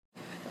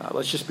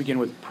Let's just begin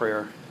with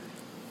prayer.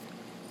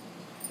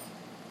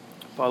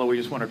 Father, we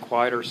just want to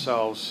quiet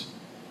ourselves,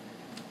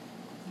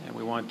 and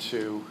we want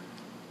to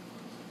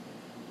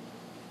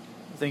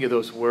think of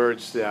those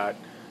words that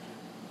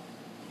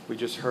we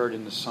just heard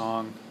in the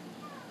song,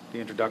 the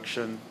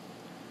introduction,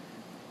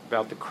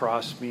 about the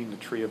cross being the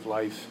tree of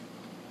life.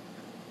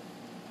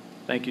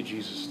 Thank you,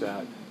 Jesus,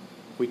 that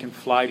we can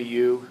fly to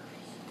you,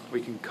 we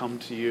can come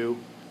to you,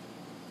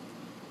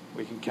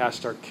 we can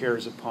cast our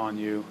cares upon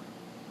you,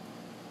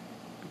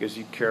 because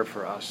you care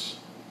for us.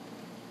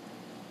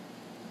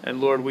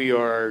 And Lord, we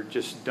are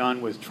just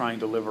done with trying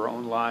to live our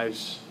own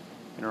lives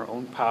in our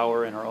own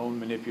power and our own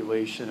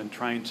manipulation and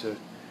trying to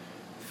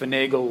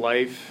finagle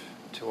life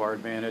to our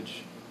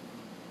advantage.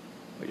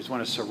 We just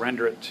want to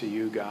surrender it to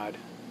you, God.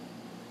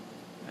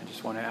 I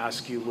just want to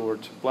ask you,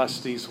 Lord, to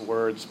bless these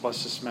words,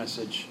 bless this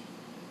message.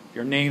 For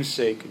your name's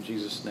sake, in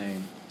Jesus'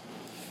 name.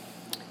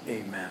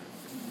 Amen.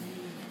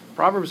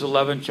 Proverbs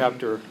 11,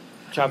 chapter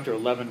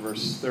 11,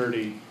 verse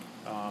 30.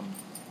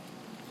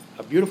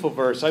 A beautiful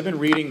verse. I've been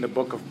reading the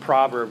book of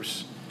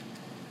Proverbs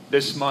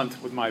this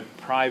month with my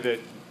private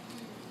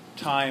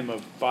time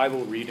of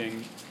Bible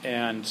reading,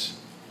 and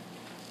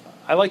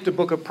I like the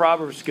book of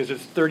Proverbs because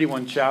it's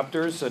 31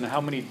 chapters, and how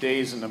many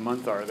days in the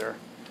month are there?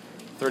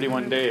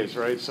 31 days,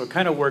 right? So it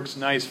kind of works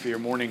nice for your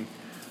morning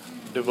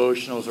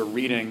devotionals or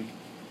reading.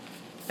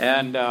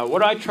 And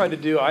what I try to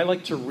do, I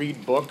like to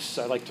read books.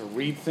 I like to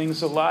read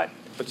things a lot,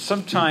 but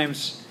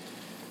sometimes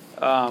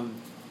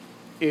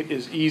it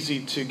is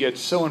easy to get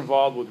so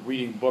involved with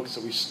reading books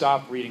that we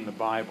stop reading the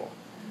Bible.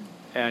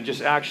 And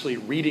just actually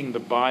reading the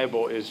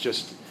Bible is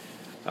just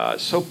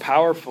so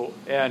powerful.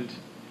 And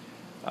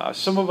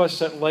some of us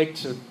that like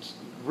to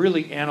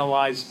really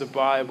analyze the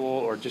Bible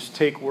or just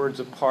take words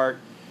apart,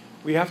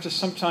 we have to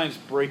sometimes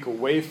break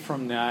away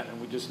from that,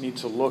 and we just need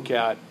to look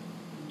at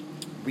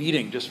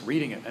reading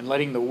it, and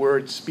letting the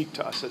Word speak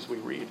to us as we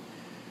read.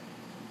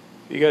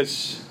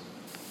 Because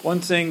one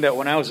thing that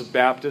when I was a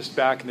Baptist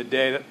back in the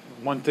day,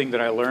 one thing that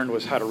I learned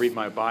was how to read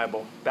my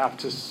Bible.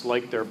 Baptists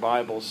like their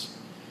Bibles.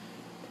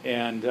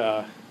 And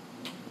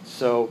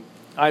so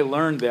I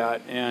learned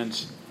that.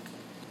 And,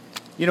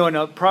 you know,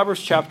 in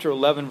Proverbs chapter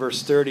 11,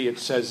 verse 30, it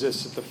says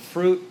this, that the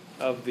fruit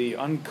of the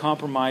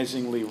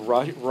uncompromisingly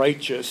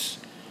righteous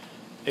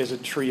is a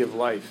tree of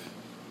life.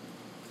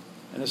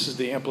 And this is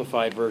the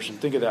Amplified Version.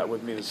 Think of that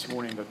with me this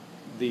morning.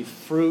 The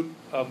fruit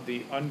of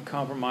the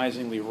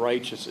uncompromisingly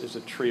righteous is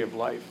a tree of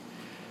life.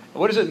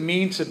 What does it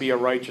mean to be a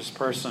righteous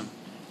person?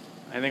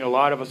 I think a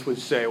lot of us would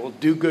say, well,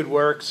 do good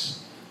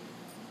works,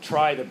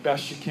 try the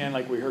best you can,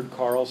 like we heard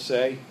Carl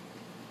say.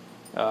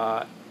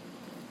 Try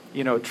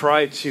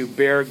to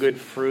bear good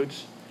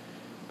fruits.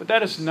 But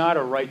that is not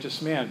a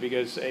righteous man,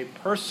 because a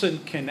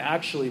person can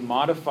actually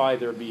modify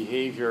their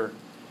behavior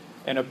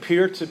and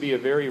appear to be a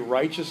very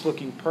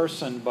righteous-looking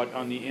person, but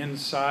on the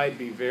inside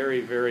be very,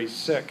 very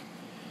sick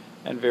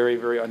and very,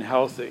 very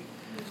unhealthy.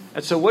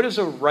 And so what is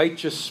a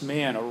righteous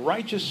man? A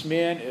righteous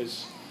man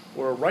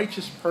or a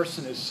righteous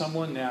person is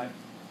someone that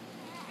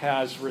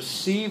has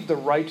received the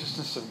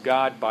righteousness of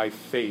God by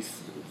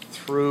faith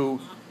through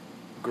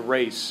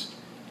grace.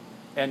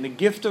 And the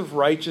gift of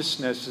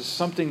righteousness is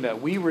something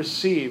that we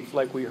receive,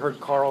 like we heard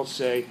Carl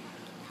say,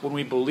 when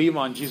we believe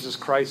on Jesus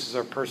Christ as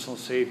our personal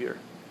Savior.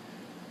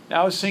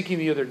 Now, I was thinking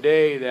the other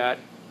day that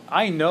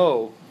I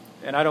know,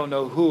 and I don't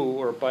know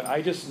who, but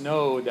I just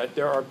know that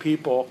there are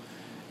people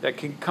that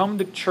can come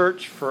to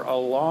church for a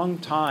long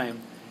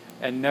time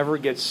and never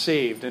get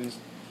saved. And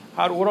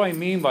what do I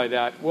mean by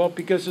that? Well,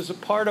 because there's a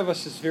part of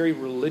us that's very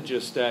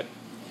religious, that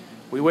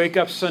we wake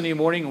up Sunday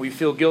morning and we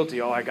feel guilty.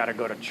 Oh, I got to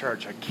go to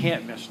church. I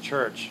can't miss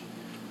church.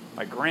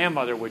 My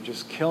grandmother would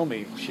just kill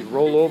me. She'd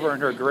roll over in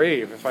her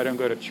grave if I don't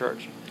go to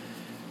church.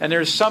 And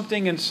there's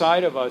something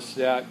inside of us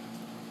that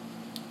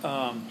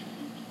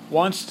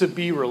wants to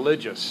be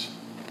religious.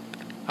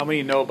 How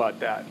many know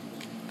about that?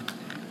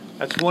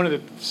 That's one of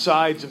the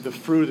sides of the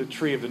fruit of the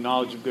tree of the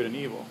knowledge of good and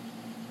evil.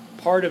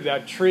 Part of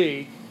that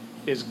tree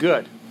is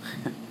good.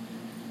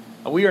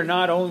 We are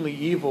not only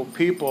evil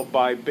people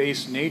by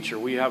base nature.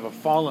 We have a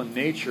fallen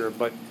nature,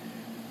 but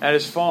that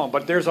is fallen.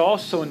 But there's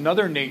also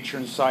another nature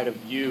inside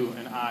of you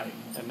and I,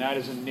 and that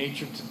is a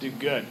nature to do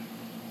good.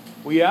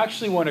 We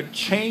actually want to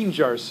change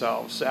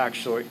ourselves,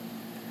 actually.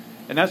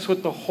 And that's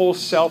what the whole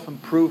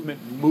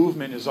self-improvement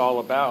movement is all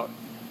about.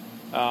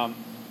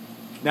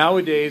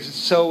 Nowadays,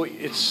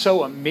 it's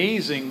so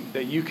amazing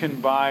that you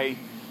can buy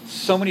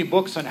so many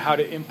books on how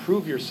to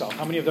improve yourself.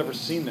 How many have ever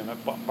seen them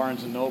at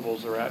Barnes &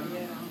 Nobles or at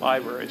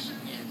libraries?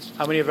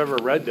 How many have ever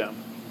read them?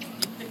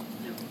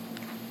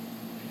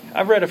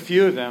 I've read a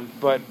few of them,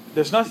 but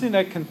there's nothing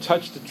that can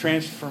touch the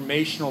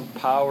transformational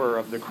power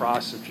of the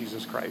cross of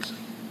Jesus Christ,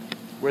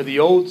 where the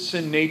old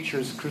sin nature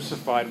is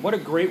crucified. What a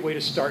great way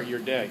to start your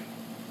day.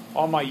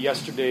 All my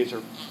yesterdays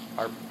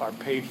are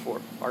paid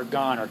for, are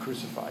gone, are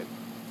crucified.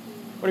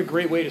 What a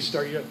great way to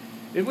start your day.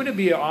 It wouldn't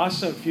be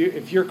awesome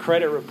if your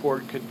credit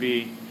report could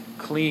be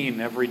clean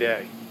every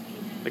day.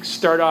 Like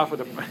start off with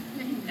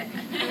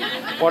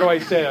Why do I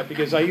say that?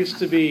 Because I used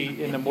to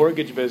be in the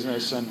mortgage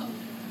business, and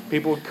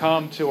People would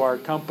come to our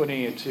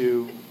company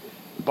to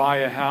buy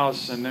a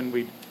house, and then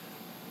we'd,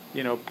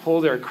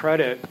 pull their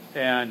credit,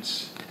 and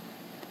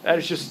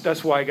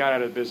that's why I got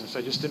out of the business.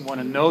 I just didn't want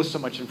to know so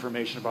much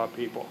information about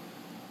people.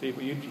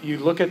 You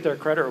look at their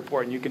credit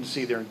report, and you can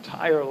see their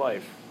entire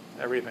life,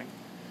 everything.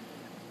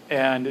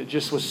 And it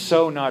just was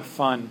so not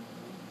fun.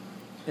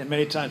 And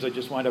many times I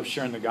just wind up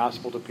sharing the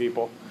gospel to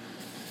people.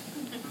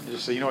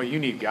 Just say, you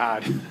need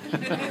God.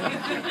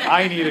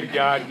 I needed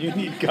God. You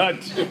need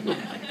God too.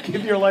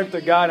 Give your life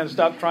to God and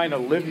stop trying to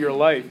live your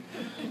life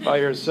by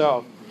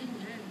yourself.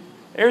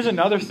 Here's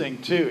another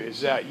thing too,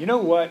 is that, you know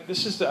what?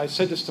 I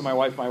said this to my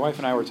wife. My wife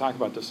and I were talking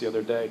about this the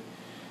other day.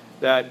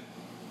 That,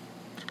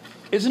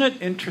 isn't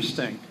it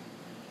interesting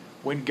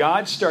when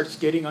God starts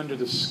getting under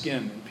the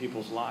skin in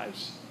people's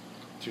lives,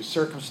 through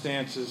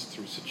circumstances,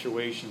 through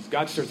situations,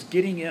 God starts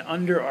getting in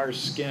under our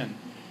skin,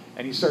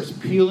 and he starts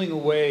peeling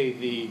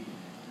away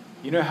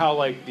how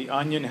like the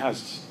onion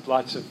has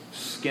lots of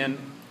skin?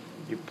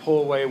 You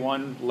pull away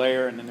one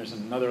layer, and then there's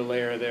another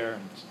layer there.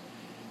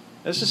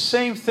 It's the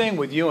same thing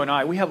with you and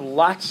I. We have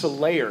lots of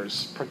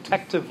layers,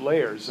 protective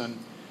layers, and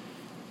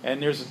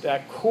there's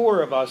that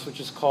core of us which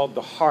is called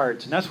the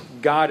heart, and that's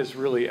what God is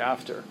really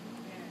after.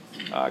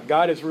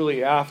 God is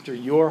really after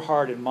your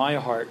heart and my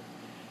heart.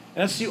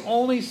 And that's the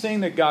only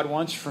thing that God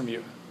wants from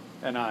you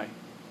and I,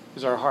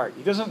 is our heart.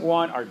 He doesn't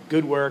want our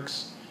good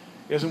works.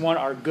 He doesn't want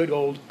our good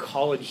old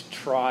college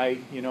try.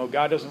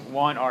 God doesn't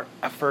want our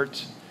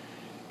effort.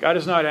 God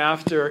is not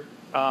after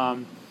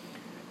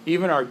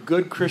even our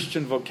good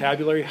Christian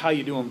vocabulary. How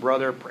you doing,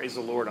 brother? Praise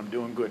the Lord, I'm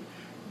doing good.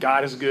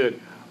 God is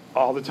good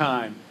all the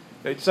time.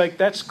 It's like,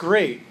 that's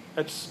great.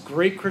 That's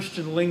great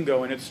Christian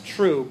lingo, and it's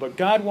true. But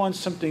God wants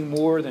something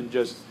more than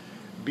just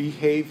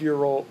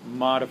behavioral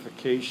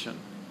modification.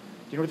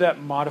 You know what that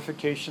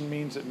modification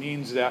means? It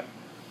means that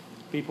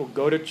people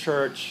go to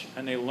church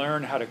and they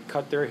learn how to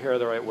cut their hair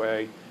the right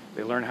way.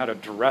 They learn how to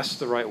dress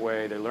the right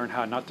way. They learn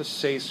how not to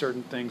say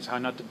certain things, how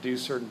not to do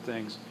certain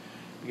things,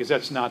 because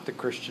that's not the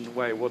Christian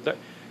way. Well,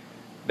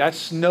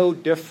 that's no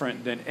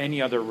different than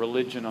any other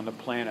religion on the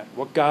planet.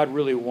 What God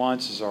really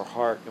wants is our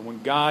heart. And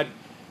when God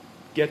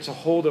gets a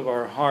hold of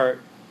our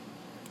heart,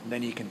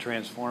 then he can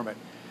transform it.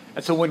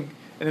 And so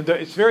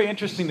it's very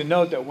interesting to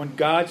note that when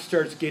God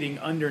starts getting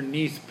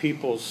underneath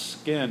people's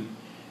skin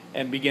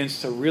and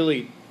begins to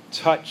really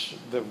touch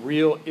the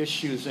real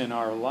issues in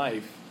our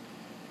life,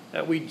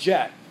 that we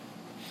jet.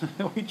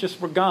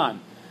 We're gone.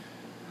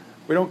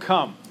 We don't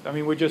come. I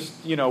mean, we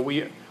just,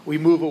 we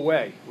move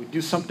away. We do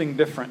something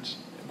different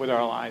with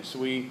our lives.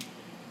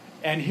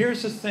 And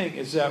here's the thing,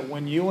 is that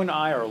when you and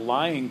I are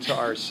lying to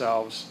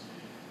ourselves,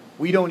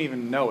 we don't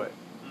even know it.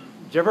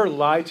 Do you ever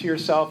lie to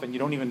yourself and you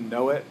don't even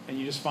know it, and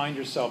you just find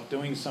yourself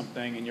doing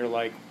something and you're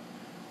like,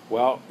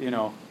 well,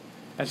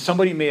 and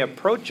somebody may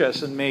approach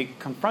us and may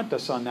confront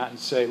us on that and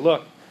say,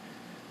 look,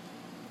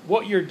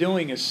 what you're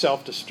doing is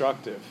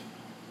self-destructive.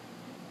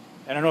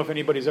 And I don't know if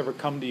anybody's ever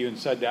come to you and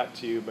said that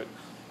to you, but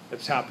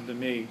it's happened to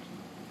me.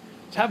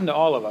 It's happened to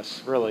all of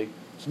us, really.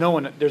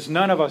 There's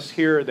none of us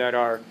here that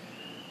are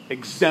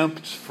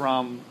exempt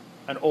from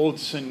an old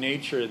sin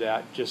nature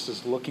that just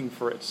is looking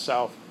for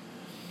itself.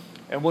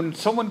 And when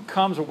someone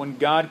comes, or when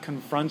God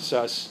confronts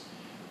us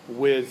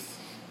with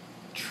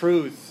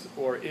truth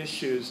or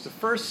issues, the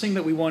first thing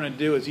that we want to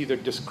do is either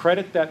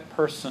discredit that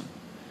person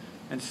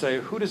and say,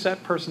 who does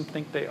that person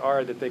think they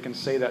are that they can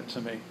say that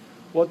to me?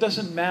 Well, it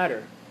doesn't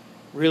matter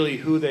really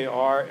who they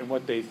are and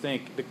what they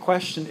think. The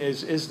question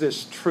is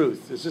this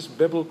truth? Is this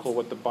biblical,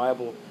 what the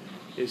Bible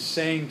is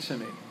saying to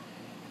me?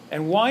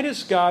 And why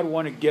does God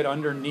want to get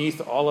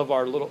underneath all of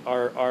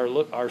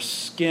our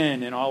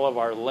skin and all of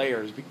our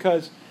layers?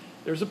 Because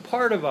there's a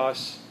part of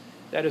us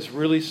that is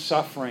really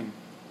suffering.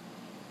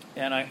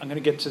 And I'm going to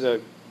get to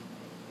the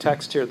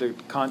text here, the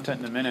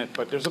content in a minute,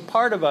 but there's a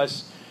part of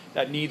us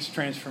that needs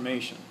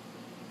transformation.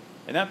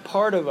 And that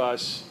part of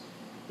us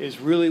is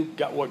really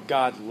what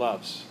God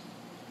loves.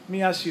 Let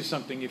me ask you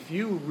something. If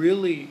you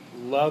really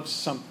love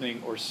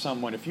something or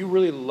someone, if you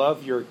really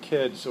love your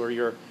kids or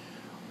you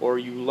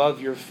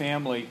love your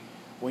family,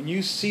 when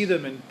you see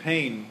them in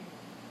pain,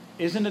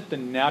 isn't it the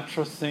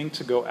natural thing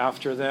to go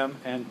after them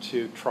and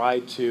to try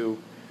to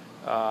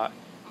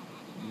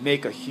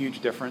make a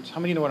huge difference? How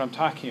many know what I'm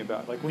talking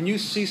about? Like when you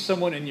see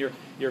someone in your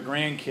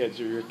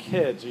grandkids or your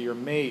kids or your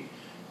mate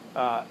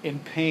in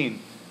pain,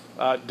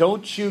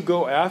 don't you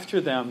go after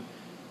them?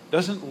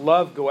 Doesn't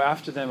love go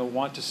after them and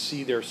want to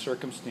see their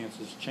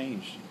circumstances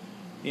change?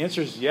 The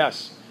answer is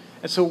yes.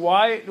 And so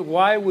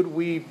why would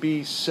we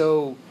be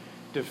so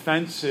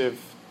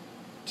defensive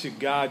to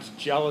God's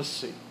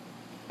jealousy?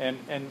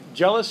 And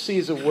jealousy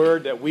is a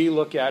word that we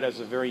look at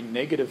as a very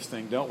negative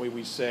thing, don't we?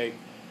 We say,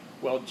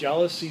 well,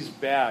 jealousy is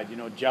bad.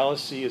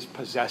 Jealousy is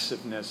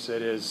possessiveness.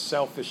 It is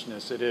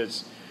selfishness. It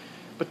is.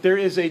 But there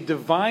is a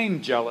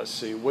divine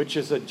jealousy, which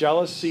is a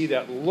jealousy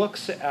that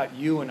looks at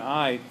you and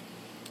I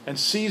and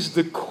sees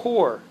the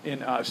core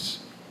in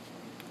us,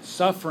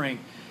 suffering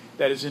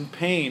that is in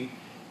pain,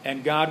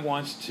 and God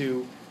wants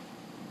to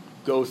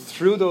go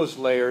through those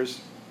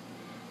layers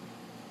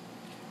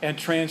and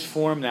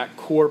transform that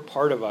core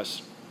part of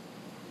us,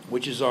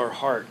 which is our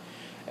heart.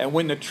 And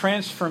when the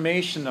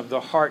transformation of the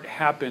heart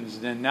happens,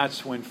 then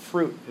that's when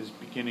fruit is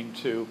beginning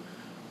to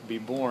be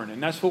born.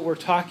 And that's what we're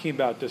talking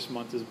about this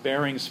month, is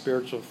bearing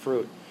spiritual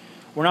fruit.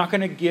 We're not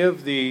going to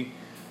give the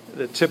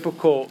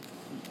typical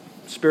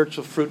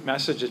spiritual fruit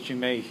message that you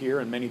may hear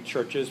in many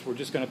churches. We're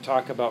just going to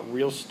talk about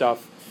real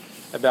stuff,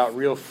 about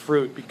real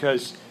fruit,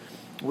 because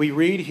we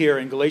read here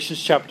in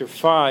Galatians chapter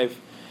 5,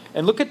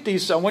 and look at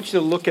these. I want you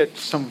to look at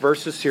some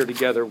verses here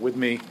together with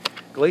me.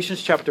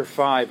 Galatians chapter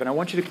 5, and I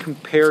want you to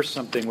compare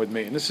something with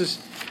me. And this is,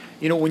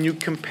 when you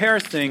compare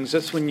things,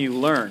 that's when you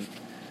learn.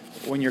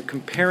 When you're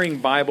comparing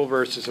Bible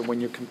verses and when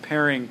you're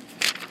comparing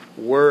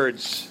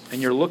words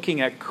and you're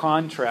looking at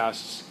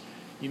contrasts,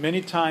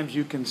 many times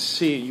you can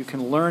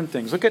learn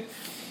things. Look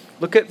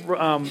at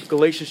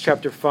Galatians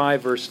chapter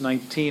 5, verse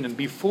 19. And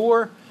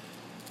before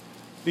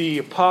the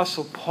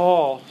Apostle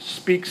Paul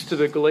speaks to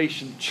the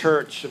Galatian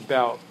church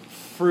about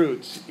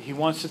fruits, he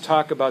wants to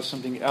talk about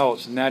something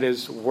else, and that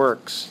is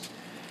works.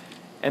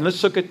 And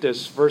let's look at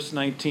this, verse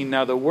 19.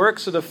 Now the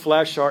works of the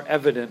flesh are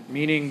evident,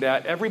 meaning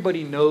that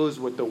everybody knows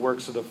what the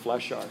works of the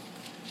flesh are.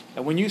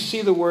 And when you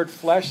see the word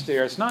flesh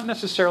there, it's not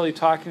necessarily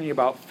talking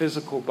about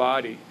physical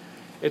body.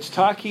 It's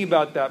talking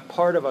about that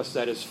part of us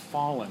that is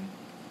fallen.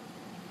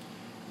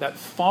 That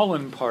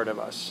fallen part of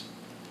us.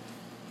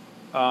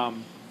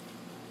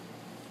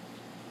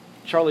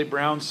 Charlie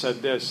Brown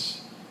said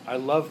this, "I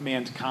love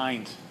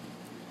mankind.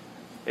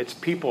 It's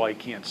people I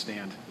can't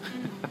stand."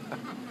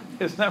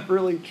 Isn't that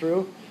really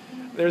true?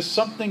 There's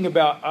something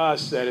about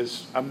us that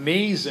is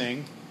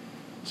amazing.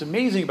 It's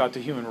amazing about the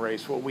human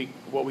race, what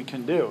we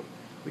can do.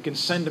 We can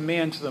send a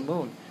man to the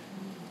moon.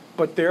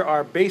 But there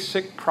are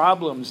basic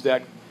problems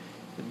that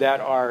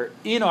are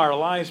in our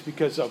lives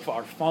because of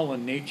our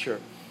fallen nature.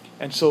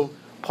 And so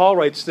Paul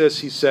writes this,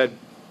 he said,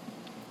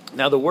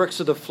 "Now the works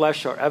of the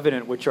flesh are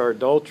evident, which are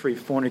adultery,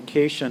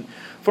 fornication."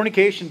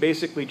 Fornication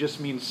basically just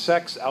means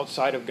sex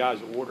outside of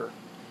God's order.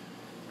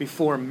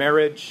 Before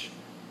marriage,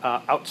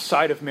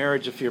 outside of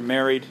marriage if you're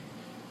married,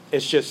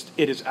 it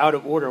is out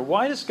of order.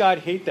 Why does God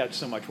hate that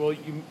so much? Well,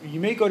 you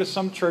may go to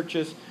some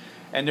churches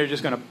and they're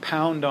just going to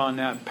pound on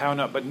that,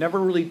 pound up, but never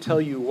really tell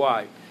you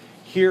why.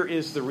 Here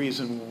is the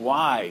reason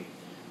why.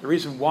 The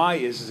reason why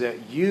is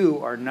that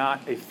you are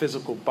not a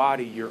physical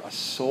body, you're a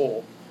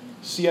soul.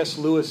 C.S.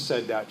 Lewis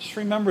said that. Just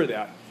remember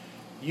that.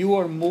 You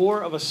are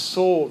more of a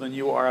soul than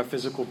you are a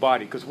physical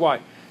body. Because why?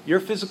 Your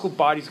physical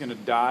body is going to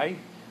die,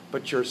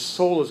 but your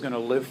soul is going to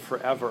live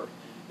forever.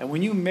 And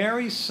when you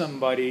marry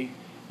somebody,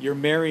 you're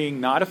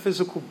marrying not a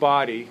physical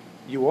body,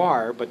 you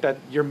are, but that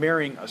you're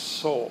marrying a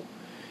soul.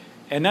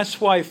 And that's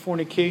why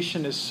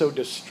fornication is so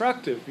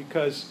destructive,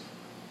 because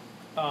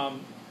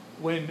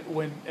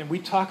and we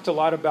talked a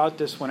lot about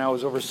this when I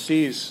was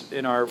overseas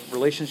in our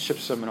relationship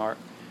seminar,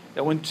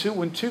 that when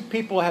two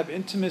people have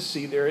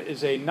intimacy, there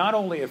is not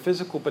only a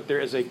physical, but there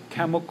is a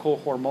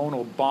chemical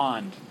hormonal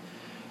bond.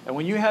 And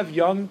when you have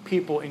young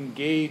people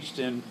engaged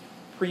in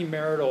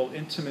premarital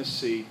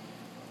intimacy,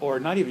 or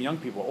not even young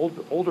people,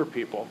 older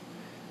people,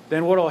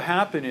 then what will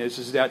happen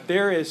is that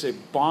there is a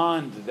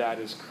bond that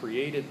is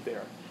created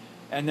there.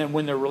 And then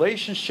when the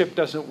relationship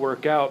doesn't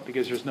work out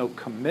because there's no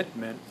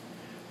commitment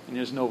and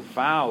there's no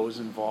vows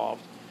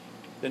involved,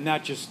 then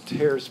that just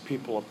tears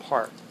people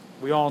apart.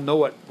 We all know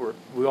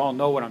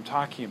what I'm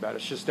talking about.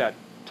 It's just that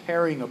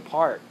tearing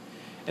apart.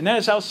 And that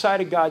is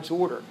outside of God's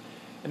order.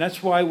 And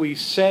that's why we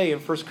say in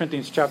 1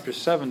 Corinthians chapter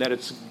 7 that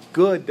it's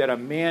good that a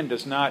man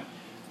does not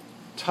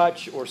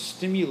touch or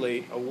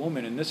stimulate a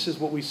woman. And this is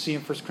what we see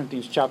in 1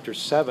 Corinthians chapter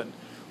 7.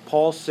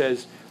 Paul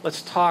says,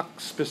 let's talk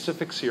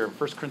specifics here in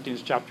 1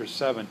 Corinthians chapter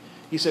 7.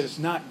 He said it's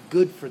not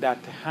good for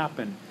that to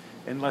happen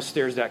unless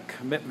there's that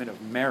commitment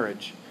of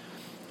marriage.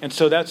 And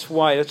so that's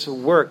why it's a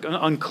work.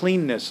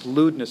 Uncleanness,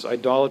 lewdness,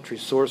 idolatry,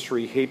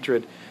 sorcery,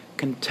 hatred,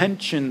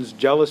 contentions,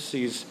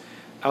 jealousies,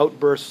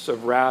 outbursts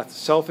of wrath,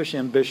 selfish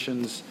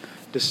ambitions,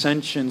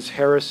 dissensions,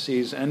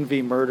 heresies,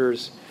 envy,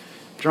 murders,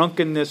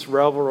 drunkenness,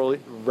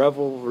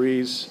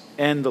 revelries,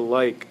 and the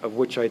like, of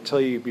which I tell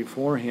you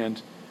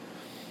beforehand.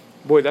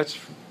 Boy, that's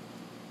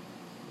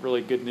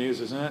really good news,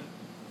 isn't it?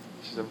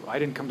 She said, I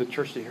didn't come to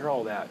church to hear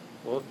all that.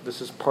 Well, this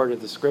is part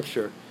of the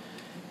scripture.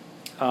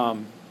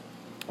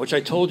 Which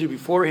I told you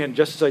beforehand,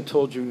 just as I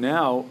told you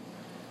now,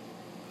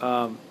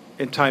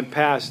 in time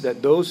past,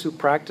 that those who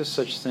practice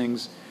such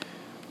things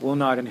will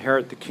not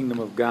inherit the kingdom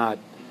of God.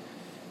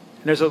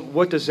 And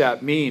what does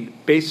that mean?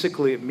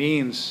 Basically, it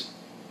means,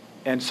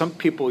 and some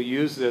people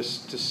use this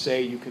to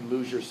say you can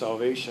lose your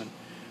salvation.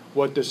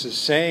 What this is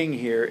saying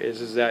here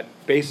is that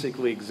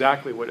basically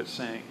exactly what it's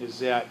saying is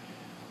that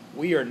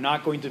we are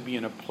not going to be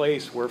in a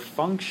place where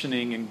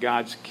functioning in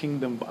God's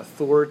kingdom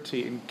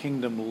authority and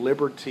kingdom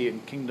liberty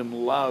and kingdom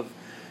love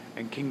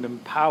and kingdom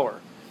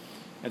power.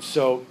 And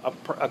so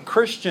a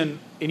Christian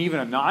and even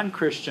a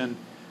non-Christian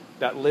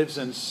that lives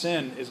in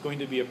sin is going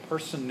to be a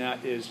person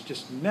that is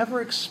just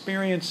never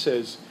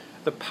experiences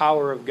the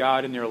power of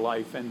God in their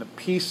life and the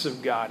peace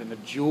of God and the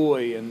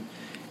joy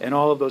and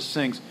all of those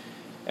things.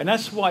 And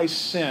that's why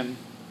sin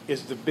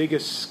is the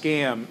biggest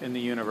scam in the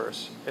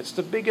universe. It's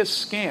the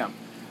biggest scam.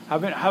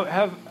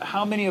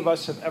 How many of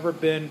us have ever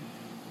been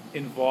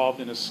involved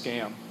in a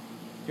scam?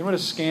 You know what a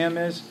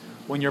scam is?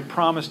 When you're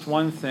promised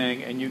one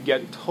thing and you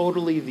get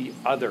totally the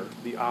other,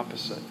 the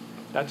opposite.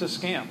 That's a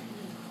scam.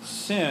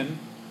 Sin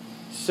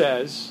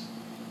says,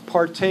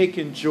 partake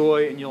in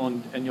joy and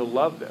you'll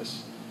love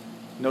this.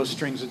 No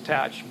strings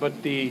attached.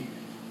 But the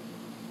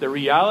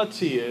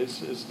reality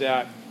is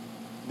that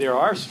there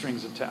are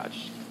strings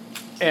attached.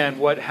 And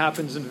what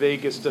happens in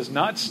Vegas does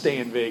not stay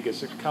in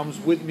Vegas. It comes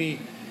with me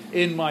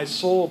in my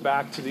soul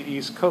back to the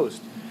East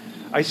Coast.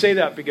 I say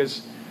that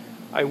because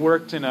I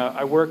worked in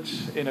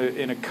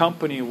a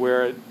company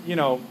where, you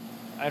know,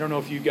 I don't know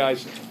if you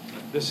guys,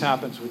 this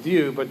happens with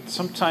you, but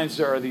sometimes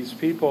there are these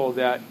people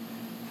that,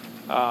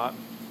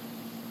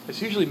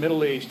 it's usually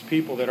middle-aged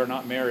people that are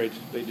not married.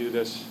 They do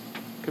this.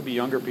 Could be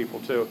younger people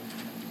too.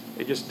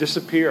 They just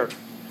disappear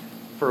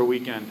for a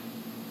weekend,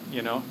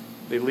 you know.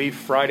 They leave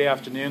Friday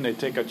afternoon, they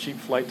take a cheap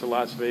flight to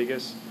Las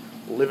Vegas,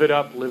 live it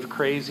up, live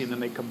crazy, and then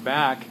they come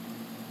back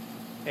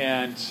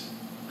and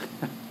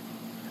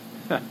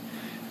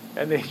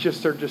and they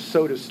just are just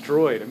so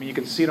destroyed. I mean, you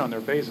can see it on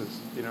their faces,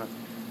 you know.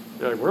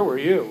 They're like, where were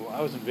you?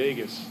 I was in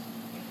Vegas.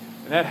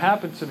 And that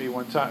happened to me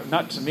one time.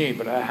 Not to me,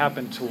 but it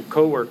happened to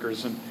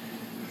coworkers. And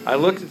I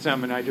looked at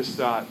them and I just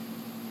thought,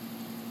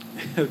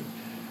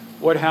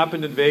 what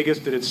happened in Vegas?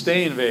 Did it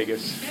stay in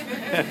Vegas?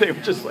 And they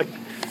were just like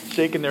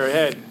shaking their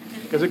head.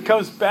 Because it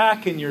comes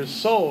back in your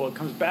soul. It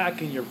comes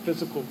back in your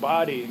physical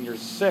body and you're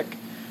sick.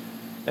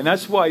 And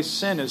that's why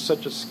sin is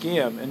such a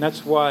scam. And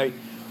that's why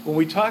when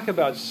we talk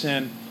about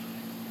sin,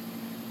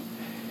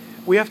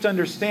 we have to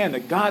understand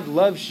that God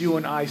loves you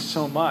and I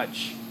so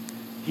much.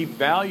 He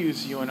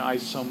values you and I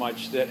so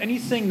much that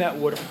anything that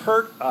would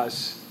hurt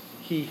us,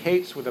 He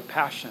hates with a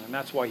passion. And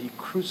that's why He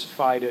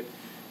crucified it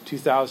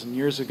 2,000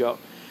 years ago.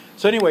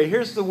 So anyway,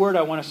 here's the word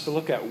I want us to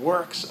look at.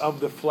 Works of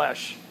the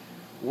flesh.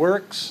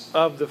 Works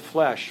of the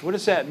flesh. What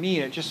does that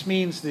mean? It just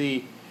means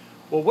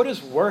what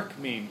does work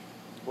mean?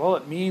 Well,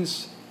 it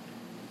means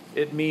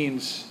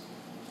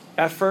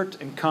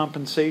effort and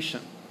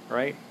compensation,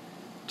 right?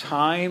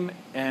 Time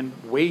and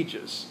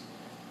wages.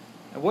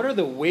 And what are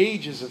the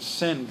wages of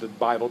sin the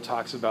Bible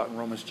talks about in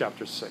Romans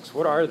chapter 6?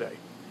 What are they?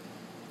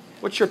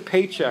 What's your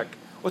paycheck?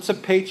 What's a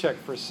paycheck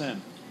for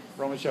sin?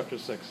 Romans chapter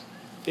 6.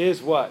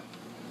 Is what?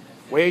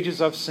 Wages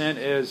of sin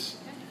is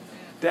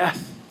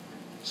death.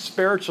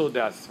 Spiritual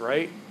death,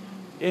 right?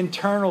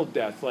 Internal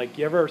death. Like,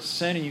 you ever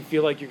sin and you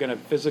feel like you're going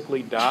to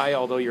physically die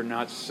although you're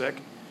not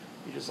sick?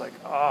 You're just like,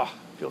 I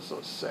feel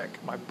so sick.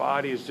 My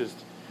body is just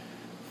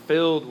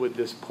filled with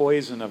this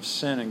poison of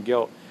sin and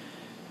guilt.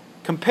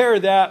 Compare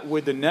that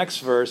with the next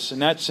verse,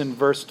 and that's in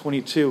verse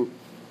 22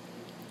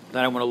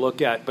 that I want to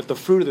look at. But the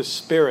fruit of the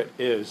Spirit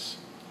is.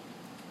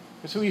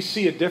 So we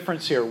see a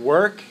difference here.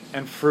 Work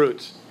and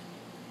fruit.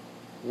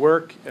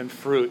 Work and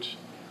fruit.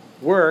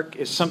 Work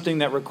is something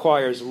that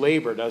requires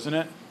labor, doesn't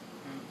it?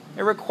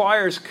 It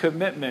requires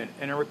commitment,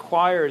 and it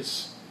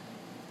requires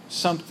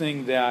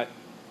something that,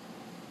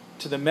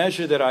 to the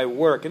measure that I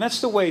work, and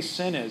that's the way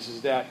sin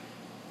is that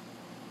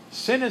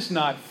sin is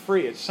not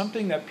free. It's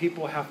something that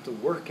people have to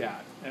work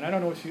at. And I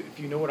don't know if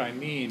you know what I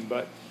mean,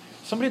 but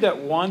somebody that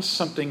wants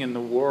something in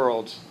the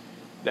world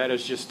that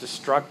is just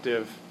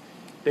destructive,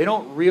 they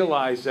don't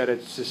realize that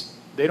it's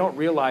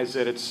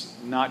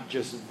not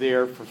just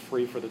there for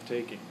free for the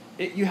taking.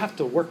 You have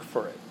to work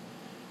for it.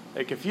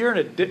 Like if you're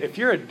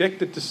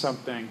addicted to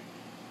something,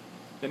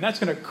 then that's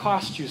going to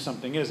cost you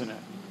something, isn't it?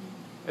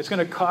 It's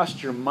going to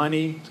cost your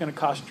money. It's going to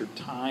cost your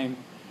time.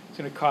 It's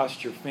going to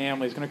cost your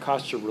family. It's going to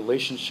cost your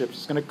relationships.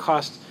 It's going to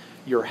cost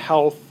your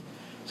health.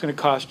 It's going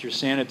to cost your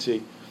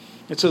sanity.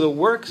 And so the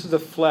works of the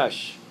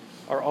flesh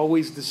are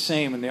always the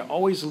same, and they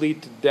always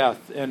lead to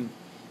death. And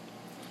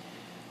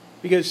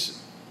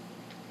because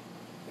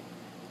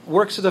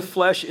works of the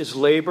flesh is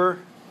labor,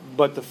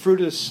 but the fruit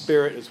of the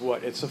Spirit is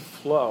what? It's a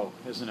flow,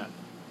 isn't it?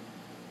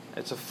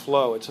 It's a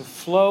flow. It's a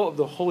flow of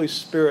the Holy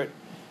Spirit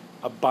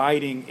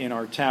abiding in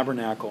our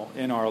tabernacle,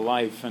 in our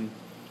life. And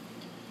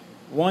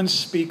one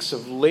speaks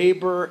of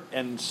labor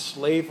and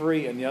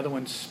slavery, and the other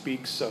one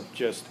speaks of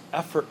just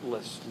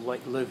effortless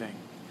living.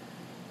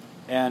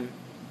 And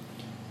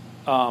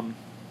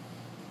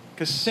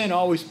because sin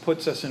always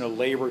puts us in a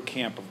labor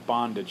camp of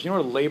bondage. You know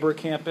what a labor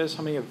camp is?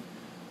 How many have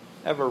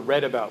ever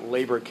read about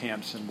labor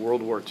camps in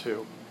World War II?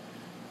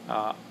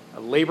 A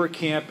labor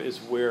camp is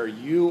where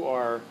you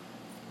are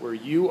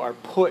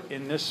put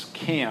in this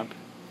camp.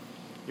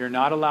 You're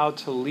not allowed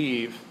to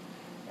leave,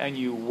 and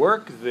you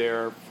work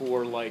there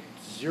for like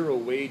zero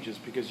wages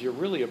because you're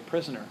really a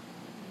prisoner.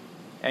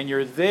 And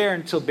you're there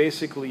until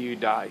basically you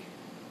die.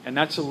 And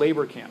that's a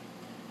labor camp.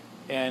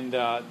 And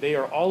they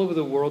are all over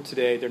the world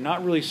today. They're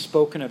not really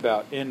spoken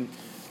about. In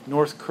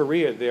North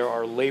Korea, there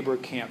are labor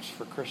camps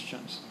for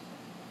Christians.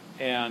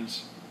 And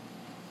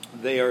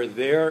they are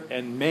there,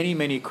 and many,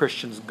 many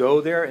Christians go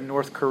there in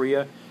North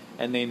Korea,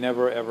 and they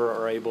never, ever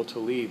are able to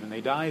leave, and they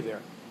die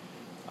there.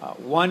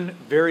 One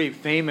very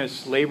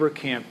famous labor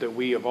camp that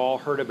we have all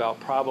heard about,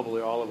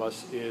 probably all of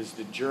us, is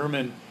the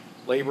German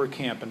labor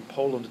camp in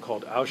Poland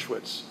called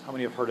Auschwitz. How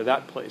many have heard of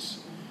that place?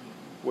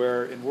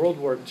 Where in World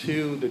War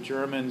II, the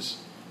Germans,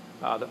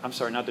 not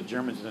the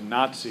Germans,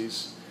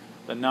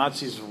 the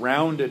Nazis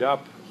rounded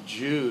up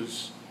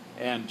Jews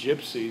and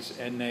gypsies,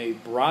 and they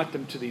brought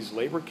them to these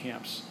labor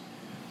camps.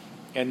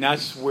 And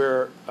that's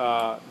where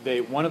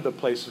one of the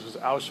places was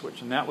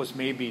Auschwitz, and that was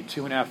maybe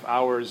 2.5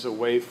 hours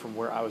away from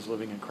where I was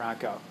living in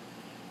Krakow.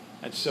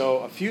 And so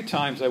a few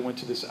times I went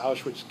to this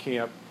Auschwitz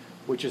camp,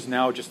 which is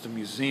now just a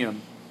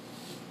museum,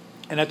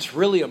 and it's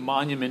really a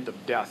monument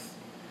of death.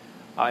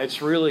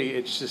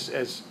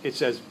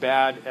 It's as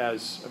bad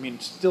as,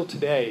 still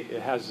today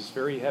it has this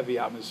very heavy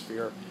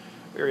atmosphere,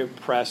 very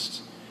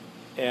oppressed,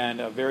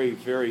 and a very,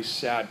 very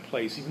sad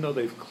place. Even though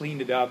they've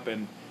cleaned it up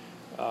and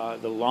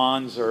the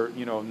lawns are,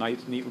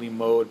 neatly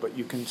mowed, but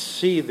you can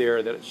see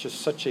there that it's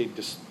just such a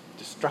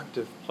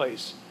destructive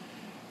place.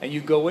 And you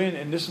go in,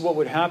 and this is what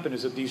would happen: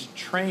 is that these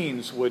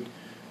trains would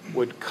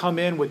come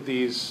in with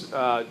these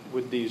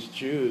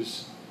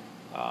Jews,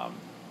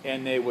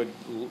 and they would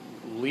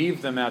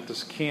leave them at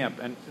this camp,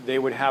 and they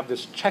would have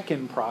this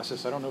check-in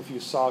process. I don't know if you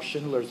saw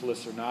Schindler's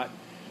List or not.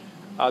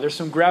 There's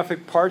some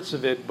graphic parts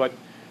of it, but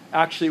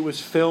actually it was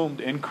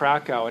filmed in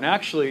Krakow. And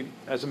actually,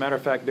 as a matter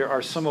of fact, there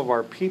are some of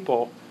our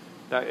people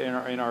that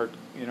in our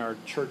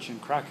church in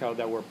Krakow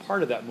that were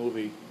part of that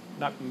movie.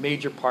 Not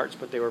major parts,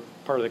 but they were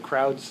part of the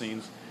crowd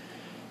scenes.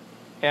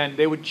 And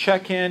they would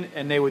check in,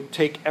 and they would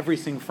take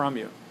everything from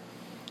you.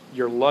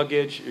 Your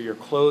luggage, your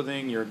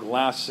clothing, your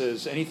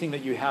glasses, anything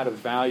that you had of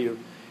value.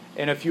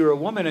 And if you were a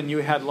woman and you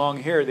had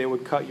long hair, they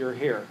would cut your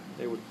hair.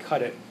 They would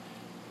cut it.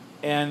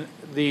 And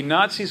the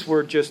Nazis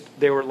were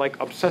like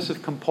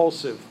obsessive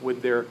compulsive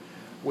with their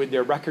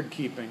record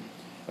keeping.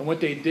 And what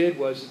they did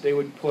was they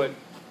would put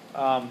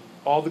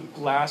all the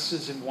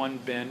glasses in one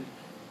bin,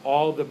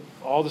 all the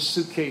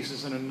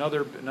suitcases in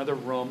another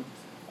room,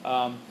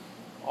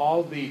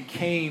 all the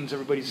canes,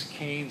 everybody's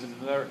canes, and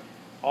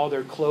all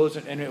their clothes,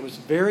 and it was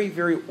very,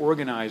 very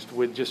organized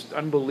with just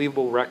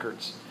unbelievable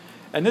records.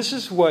 And this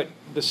is what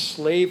the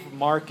slave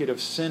market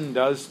of sin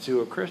does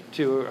to a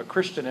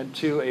Christian and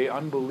to a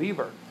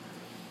unbeliever.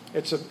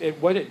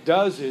 What it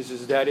does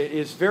is that it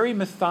is very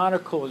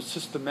methodical and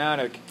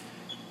systematic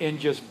in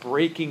just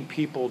breaking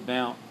people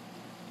down.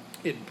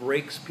 It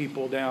breaks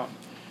people down.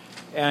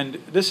 And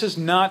this is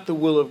not the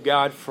will of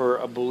God for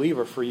a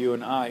believer, for you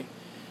and I.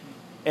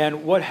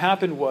 And what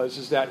happened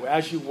is that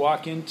as you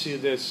walk into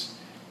this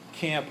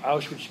camp,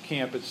 Auschwitz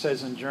camp, it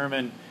says in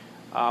German,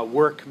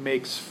 work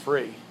makes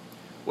free,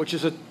 which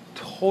is a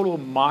total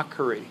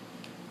mockery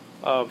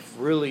of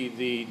really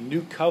the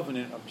new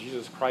covenant of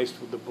Jesus Christ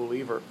with the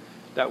believer,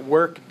 that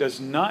work does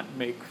not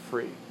make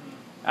free.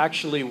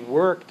 Actually,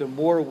 the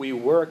more we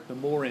work, the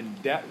more in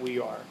debt we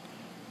are.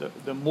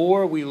 The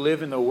more we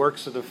live in the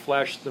works of the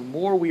flesh, the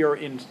more we are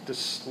in the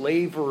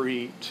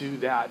slavery to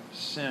that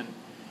sin.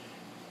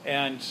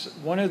 And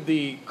one of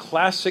the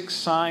classic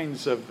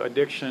signs of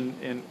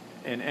addiction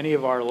in any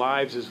of our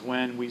lives is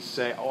when we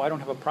say, I don't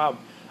have a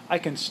problem. I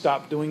can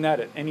stop doing that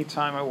at any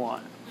time I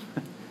want.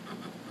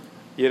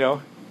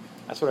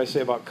 That's what I say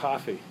about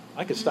coffee.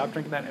 I can stop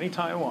drinking that any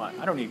time I want.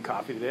 I don't need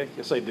coffee today.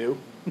 Yes, I do.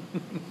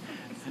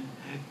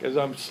 Because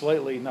I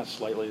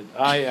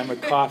am a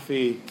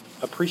coffee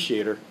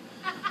appreciator.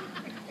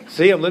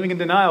 See, I'm living in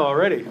denial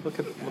already. Look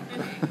at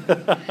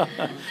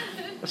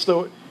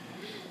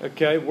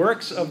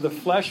works of the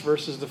flesh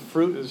versus the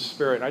fruit of the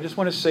Spirit. I just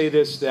want to say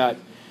this, that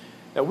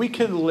we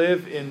can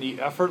live in the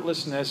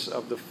effortlessness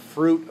of the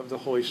fruit of the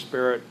Holy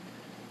Spirit,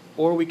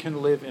 or we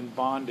can live in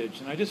bondage.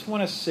 And I just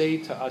want to say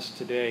to us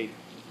today,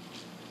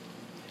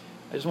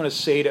 that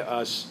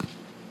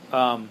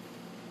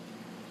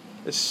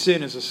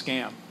sin is a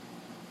scam.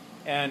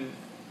 And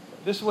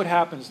this is what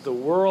happens. The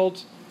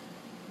world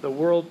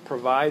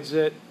provides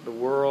it, the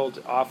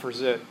world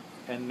offers it,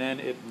 and then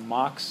it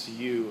mocks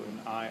you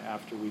and I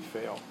after we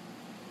fail.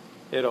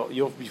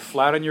 You'll be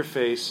flat on your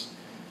face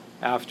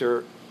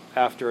after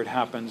it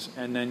happens,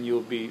 and then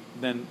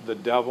then the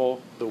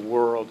devil, the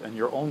world, and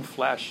your own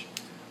flesh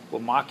will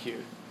mock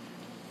you.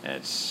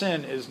 And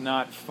sin is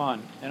not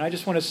fun. And I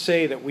just want to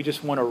say that we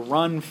just want to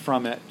run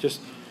from it.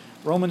 Just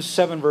Romans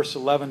 7 verse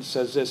 11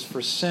 says this: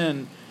 for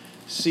sin,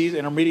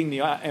 and I'm reading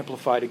the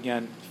Amplified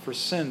again, for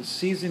sin,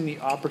 seizing the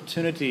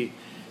opportunity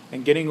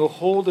and getting a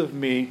hold of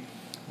me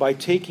by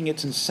taking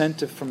its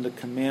incentive from the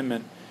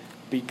commandment,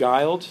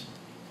 beguiled,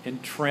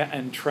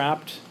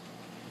 entrapped,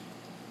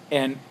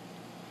 and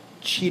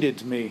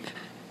cheated me,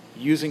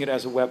 using it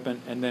as a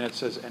weapon, and then it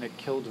says, and it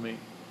killed me.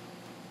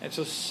 And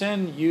so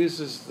sin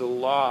uses the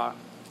law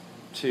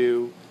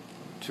to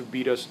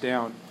beat us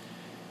down.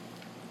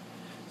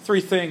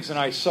 3 things, and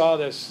I saw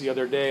this the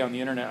other day on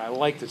the internet. I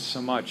liked it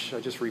so much. I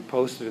just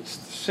reposted it.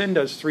 Sin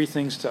does 3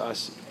 things to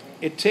us.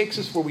 It takes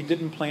us where we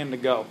didn't plan to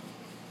go.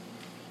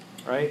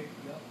 Right?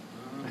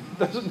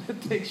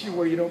 It takes you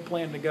where you don't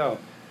plan to go.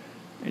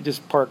 Let me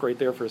just park right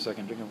there for a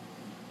second.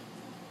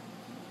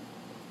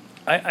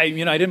 I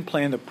didn't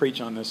plan to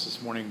preach on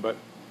this morning, but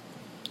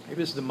maybe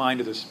this is the mind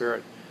of the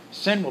Spirit.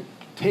 Sin will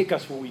take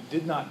us where we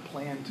did not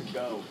plan to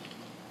go.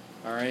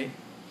 All right?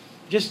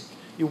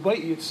 You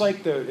wait. It's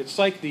like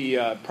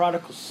the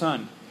prodigal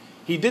son.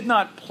 He did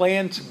not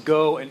plan to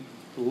go and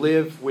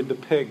live with the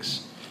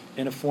pigs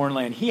in a foreign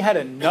land. He had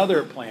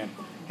another plan.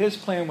 His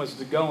plan was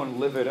to go and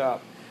live it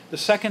up. The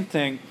second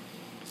thing,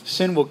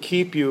 sin will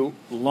keep you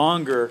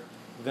longer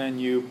than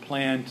you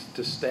planned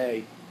to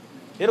stay.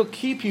 It'll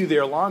keep you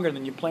there longer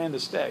than you plan to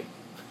stay.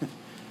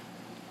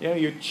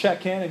 You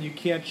check in and you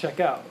can't check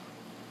out.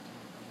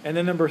 And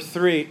then number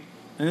 3,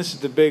 and this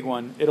is the big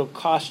one, it'll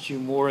cost you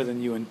more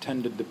than you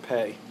intended to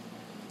pay.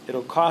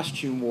 It'll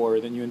cost you more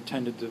than you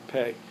intended to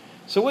pay.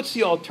 So what's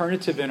the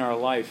alternative in our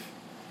life?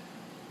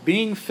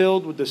 Being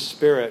filled with the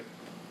Spirit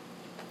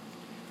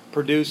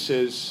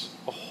produces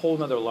a whole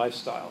nother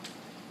lifestyle.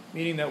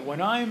 Meaning that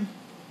when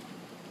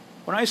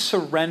I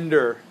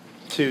surrender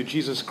to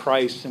Jesus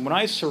Christ and when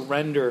I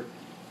surrender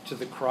to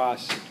the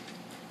cross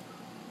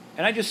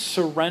and I just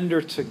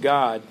surrender to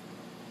God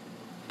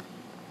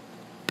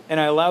and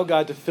I allow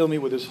God to fill me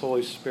with His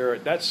Holy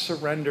Spirit, that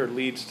surrender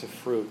leads to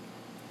fruit.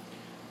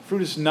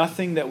 Fruit is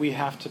nothing that we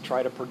have to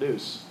try to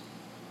produce.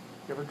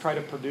 You ever try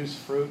to produce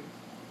fruit?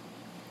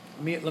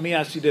 Let me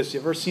ask you this. You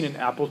ever seen an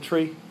apple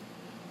tree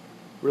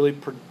really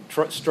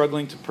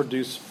struggling to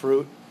produce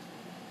fruit?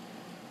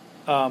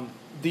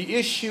 The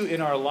issue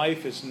in our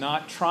life is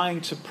not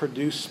trying to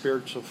produce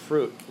spiritual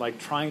fruit.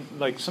 Like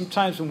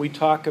sometimes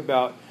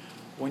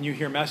when you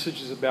hear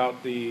messages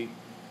about the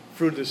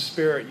fruit of the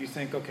Spirit, you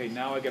think, okay,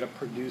 now I got to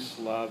produce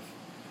love.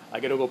 I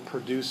got to go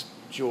produce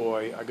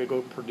joy. I got to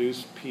go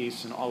produce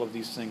peace and all of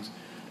these things.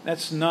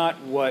 That's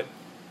not what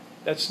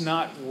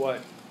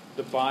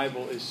the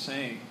Bible is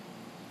saying.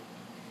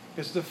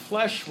 Because the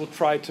flesh will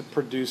try to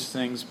produce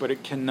things, but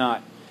it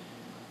cannot.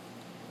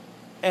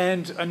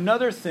 And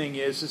another thing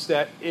is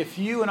that if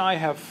you and I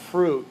have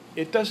fruit,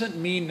 it doesn't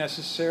mean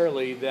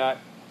necessarily that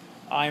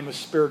I'm a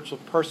spiritual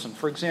person.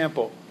 For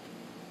example,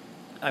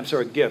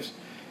 gifts.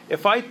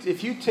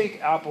 If you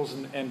take apples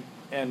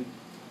and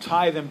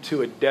tie them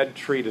to a dead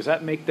tree, does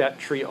that make that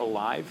tree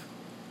alive?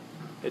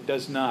 It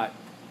does not.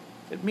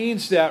 It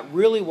means that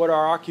really what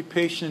our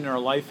occupation in our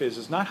life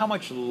is not how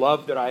much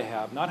love that I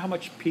have, not how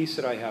much peace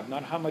that I have,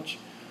 not how much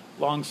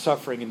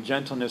long-suffering and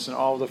gentleness and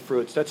all the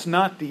fruits. That's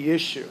not the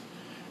issue.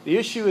 The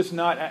issue is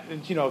not,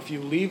 if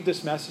you leave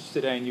this message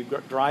today and you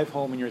drive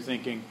home and you're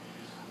thinking,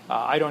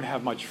 I don't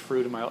have much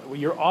fruit in my life, well,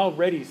 you're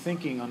already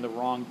thinking on the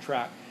wrong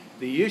track.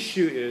 The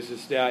issue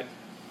is that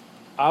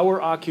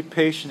our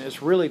occupation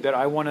is really that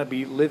I want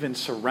to live in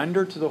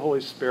surrender to the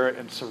Holy Spirit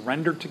and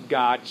surrender to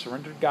God,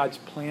 surrender to God's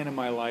plan in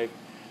my life,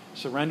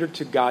 surrender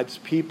to God's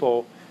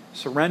people,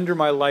 surrender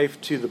my life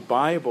to the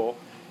Bible.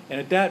 And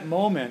at that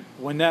moment,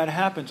 when that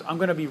happens, I'm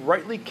going to be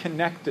rightly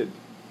connected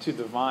to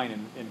the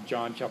vine in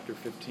John chapter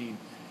 15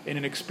 in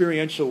an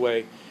experiential way.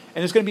 And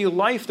there's going to be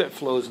life that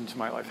flows into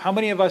my life. How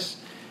many of us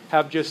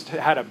have just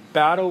had a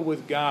battle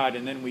with God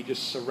and then we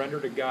just surrender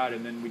to God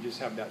and then we just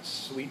have that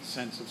sweet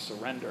sense of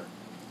surrender?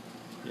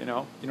 You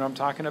know what I'm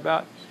talking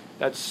about?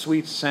 That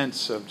sweet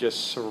sense of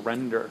just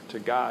surrender to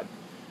God.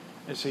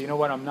 And say, you know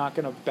what, I'm not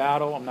going to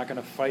battle, I'm not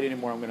going to fight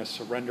anymore, I'm going to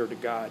surrender to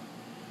God.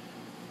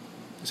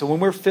 So when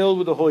we're filled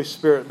with the Holy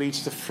Spirit, it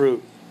leads to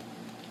fruit.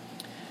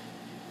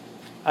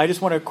 I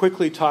just want to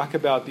quickly talk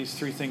about these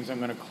 3 things. I'm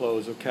going to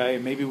close, okay?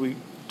 Maybe we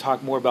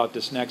talk more about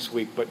this next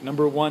week. But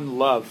number 1,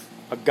 love.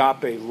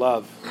 Agape,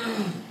 love.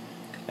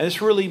 And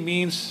this really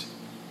means,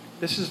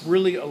 this is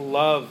really a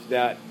love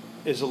that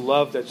is a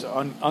love that's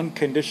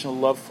unconditional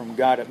love from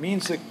God. It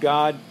means that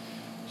God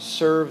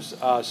serves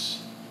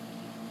us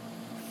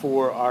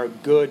for our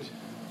good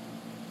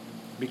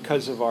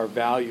because of our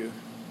value,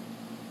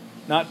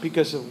 not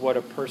because of what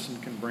a person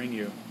can bring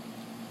you.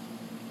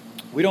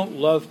 We don't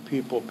love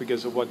people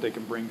because of what they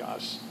can bring to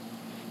us.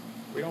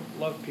 We don't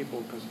love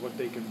people because of what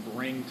they can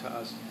bring to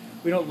us.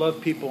 We don't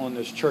love people in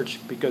this church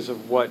because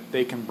of what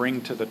they can bring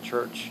to the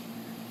church.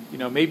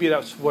 Maybe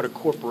that's what a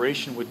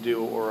corporation would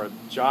do or a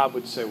job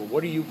would say, well,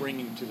 what are you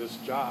bringing to this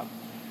job?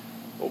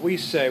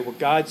 What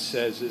God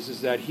says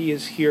is that He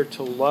is here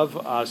to love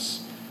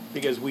us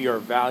because we are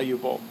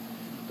valuable.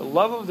 The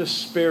love of the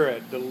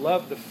Spirit, the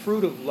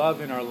fruit of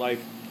love in our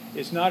life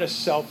is not a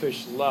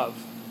selfish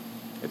love.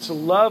 It's a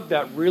love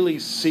that really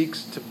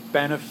seeks to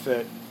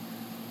benefit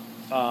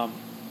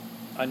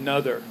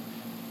another.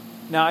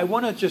 Now, I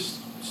want to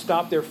just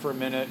stop there for a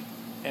minute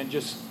and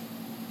just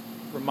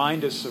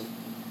remind us of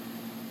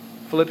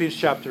Philippians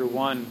chapter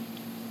 1.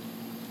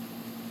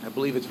 I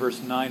believe it's verse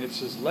 9. It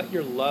says, let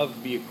your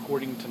love be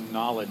according to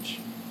knowledge.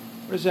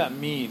 What does that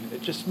mean?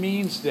 It just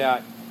means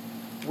that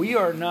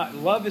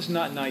love is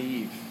not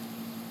naive.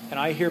 And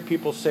I hear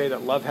people say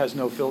that love has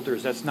no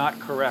filters. That's not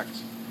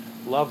correct.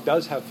 Love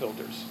does have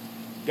filters.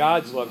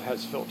 God's love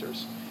has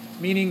filters.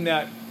 Meaning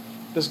that,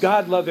 does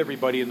God love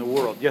everybody in the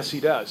world? Yes, He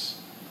does.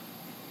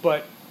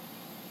 But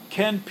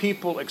can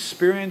people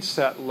experience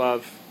that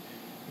love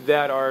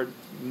that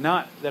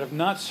have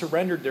not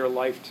surrendered their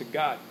life to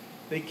God?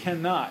 They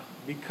cannot,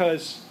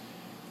 because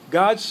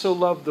God so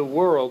loved the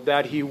world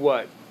that He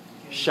what?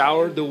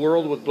 Showered the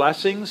world with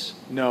blessings?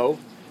 No.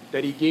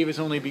 That He gave His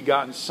only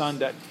begotten Son.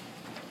 That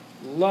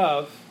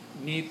love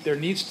there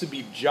needs to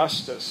be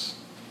justice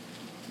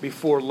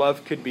before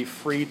love could be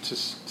free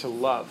to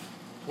love.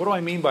 What do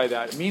I mean by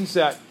that? It means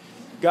that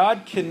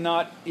God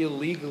cannot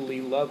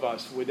illegally love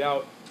us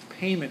without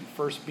payment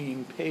first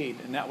being paid,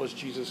 and that was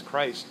Jesus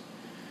Christ.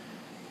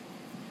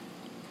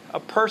 A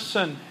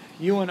person,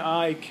 you and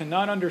I,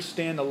 cannot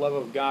understand the love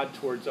of God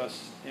towards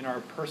us in our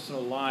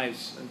personal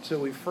lives until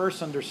we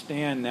first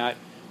understand that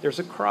there's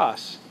a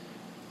cross.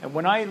 And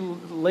when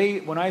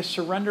I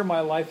surrender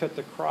my life at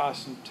the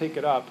cross and take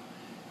it up,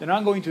 then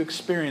I'm going to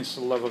experience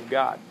the love of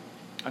God.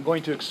 I'm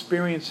going to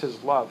experience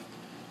His love.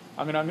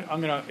 I'm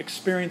going to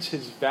experience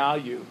His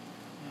value.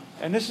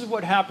 And this is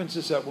what happens,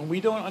 is that when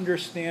we don't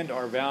understand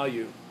our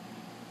value,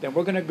 then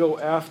we're going to go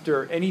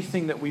after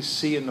anything that we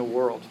see in the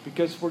world,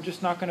 because we're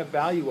just not going to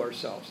value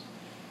ourselves.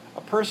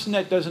 A person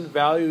that doesn't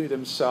value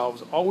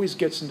themselves always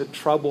gets into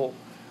trouble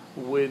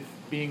with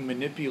being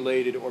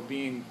manipulated or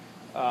being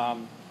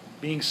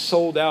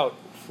sold out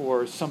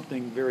for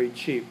something very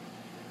cheap.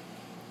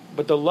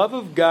 But the love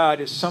of God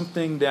is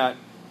something that,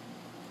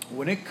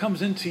 when it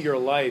comes into your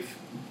life,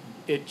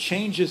 it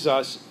changes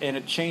us and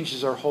it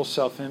changes our whole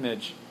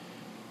self-image.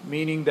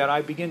 Meaning that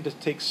I begin to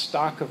take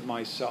stock of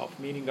myself,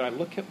 meaning that I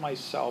look at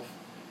myself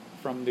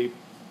from the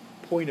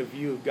point of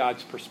view of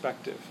God's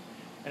perspective.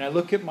 And I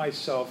look at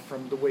myself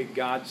from the way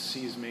God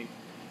sees me.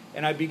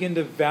 And I begin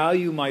to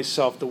value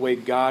myself the way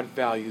God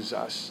values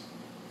us,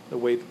 the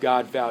way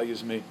God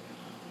values me.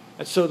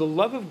 And so the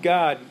love of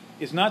God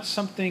is not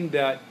something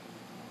that,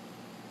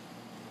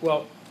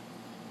 well,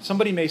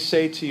 somebody may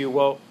say to you,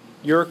 well,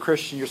 you're a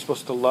Christian, you're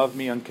supposed to love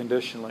me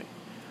unconditionally.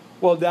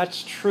 Well,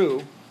 that's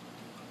true.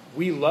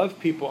 We love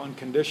people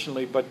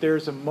unconditionally, but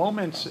there's a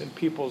moment in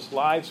people's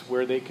lives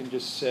where they can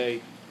just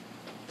say,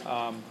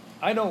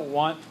 I don't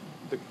want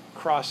the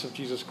cross of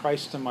Jesus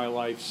Christ in my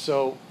life,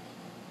 so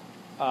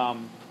I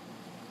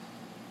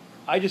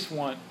just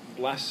want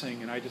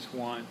blessing and I just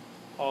want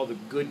all the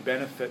good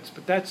benefits.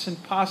 But that's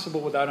impossible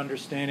without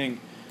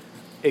understanding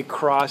a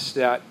cross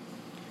that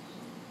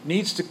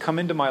needs to come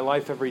into my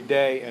life every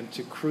day and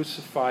to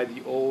crucify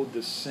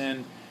the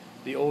sin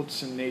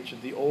nature,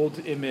 the old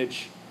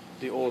image,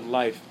 the old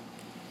life.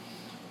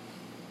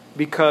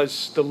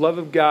 Because the love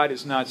of God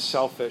is not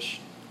selfish.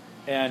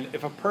 And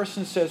if a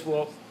person says,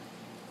 well,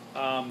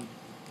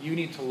 you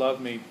need to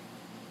love me,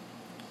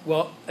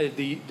 well,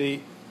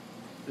 the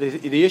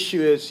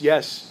issue is,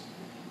 yes,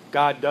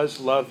 God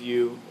does love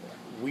you.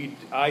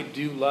 I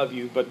do love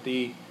you, but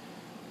the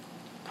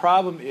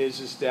problem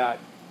is that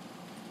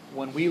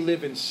when we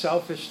live in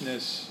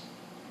selfishness,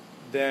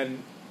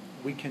 then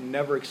we can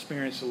never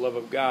experience the love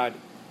of God,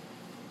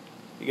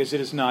 because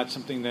it is not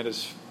something that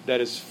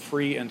is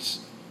free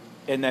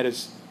and that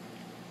is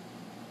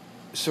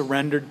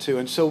surrendered to.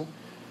 And so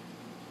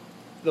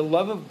the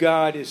love of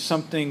God is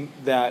something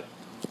that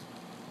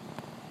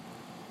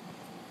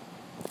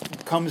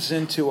comes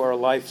into our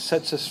life,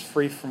 sets us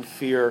free from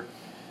fear,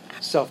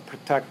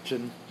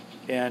 self-protection,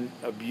 and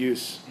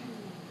abuse.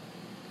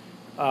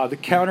 The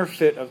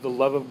counterfeit of the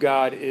love of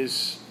God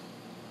is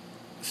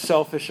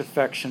selfish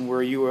affection,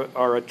 where you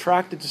are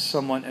attracted to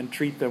someone and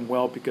treat them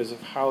well because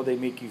of how they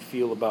make you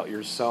feel about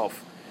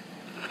yourself.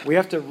 We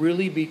have to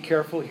really be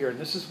careful here, and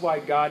this is why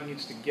God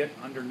needs to get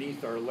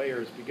underneath our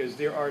layers, because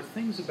there are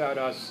things about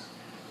us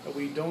that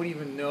we don't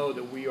even know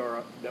that we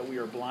are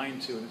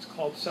blind to, and it's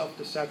called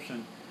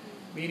self-deception,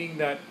 meaning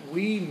that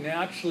we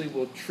naturally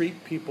will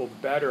treat people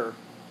better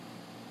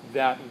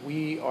that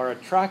we are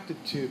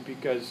attracted to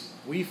because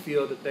we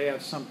feel that they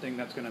have something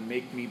that's going to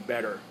make me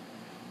better,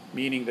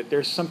 meaning that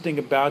there's something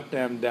about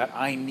them that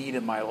I need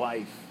in my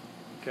life,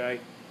 okay?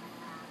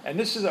 And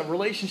this is a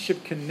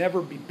relationship can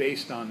never be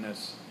based on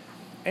this.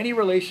 Any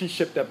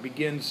relationship that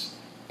begins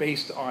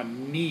based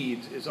on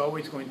needs is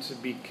always going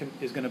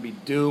to be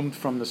doomed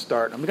from the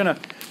start. I'm going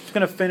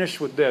to finish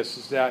with this: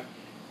 is that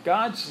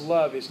God's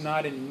love is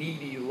not a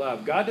needy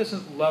love. God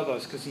doesn't love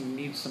us because He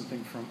needs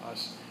something from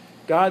us.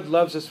 God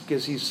loves us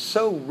because He's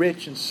so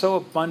rich and so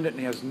abundant and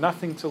He has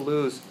nothing to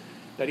lose,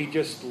 that He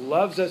just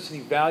loves us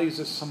and He values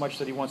us so much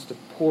that He wants to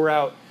pour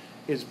out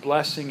His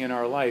blessing in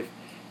our life.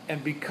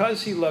 And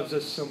because He loves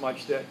us so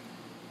much, that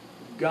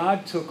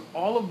God took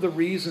all of the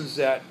reasons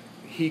that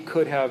He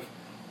could have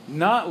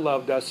not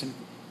loved us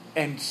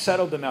and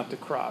settled them at the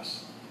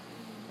cross.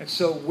 And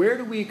so where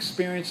do we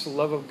experience the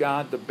love of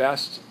God the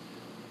best?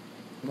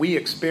 We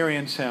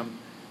experience Him.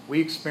 We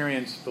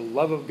experience the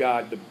love of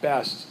God the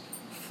best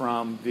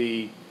from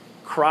the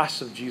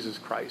cross of Jesus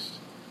Christ,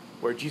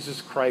 where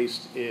Jesus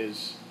Christ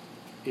is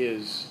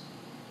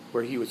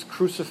where He was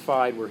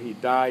crucified, where He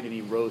died and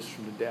He rose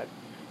from the dead.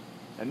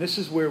 And this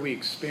is where we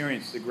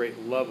experience the great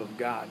love of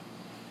God.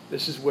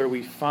 This is where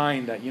we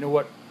find that, you know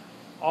what,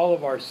 all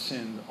of our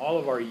sin, all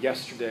of our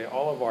yesterday,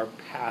 all of our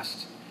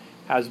past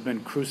has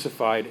been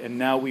crucified, and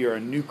now we are a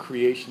new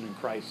creation in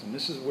Christ. And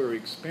this is where we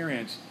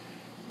experience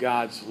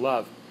God's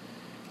love.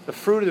 The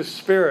fruit of the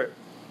Spirit,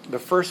 the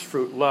first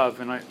fruit, love,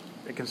 and I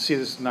can see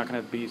this is not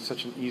going to be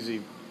such an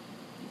easy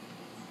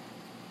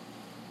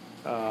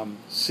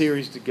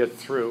series to get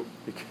through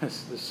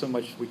because there's so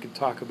much we could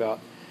talk about.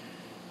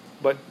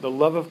 But the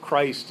love of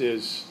Christ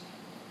is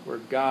where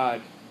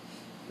God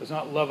does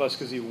not love us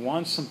because he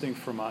wants something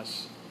from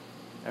us.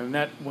 And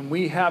that when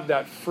we have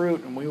that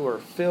fruit and we were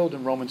filled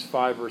in Romans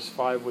 5, verse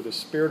 5, with a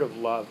spirit of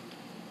love,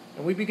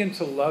 and we begin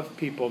to love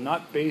people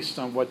not based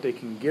on what they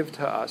can give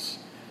to us,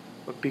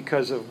 but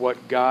because of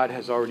what God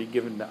has already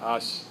given to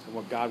us and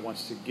what God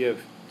wants to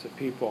give to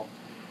people.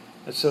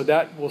 And so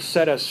that will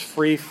set us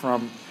free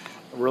from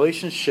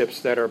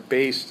relationships that are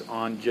based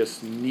on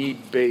just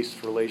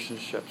need-based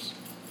relationships.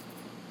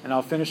 And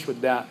I'll finish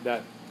with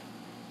that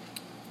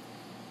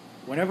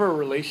whenever a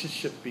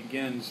relationship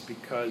begins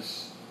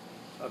because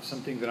of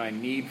something that I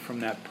need from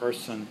that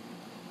person,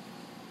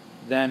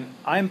 then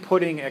I'm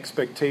putting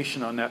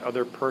expectation on that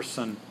other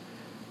person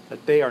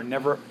that they are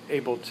never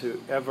able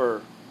to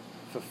ever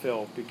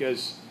fulfill.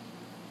 Because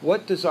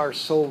what does our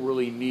soul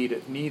really need?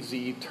 It needs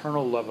the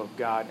eternal love of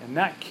God, and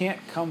that can't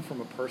come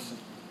from a person.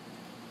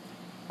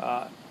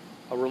 A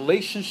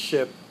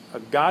relationship, a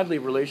godly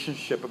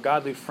relationship, a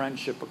godly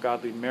friendship, a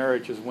godly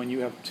marriage is when you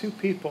have two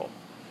people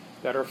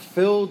that are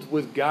filled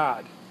with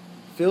God,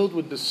 filled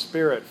with the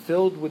Spirit,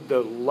 filled with the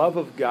love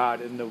of God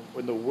and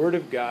the Word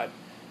of God,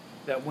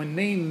 that when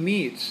they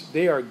meet,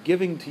 they are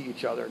giving to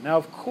each other. Now,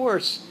 of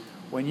course,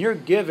 when you're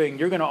giving,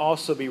 you're going to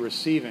also be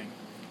receiving.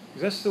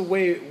 Because that's the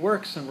way it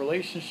works in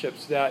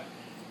relationships, that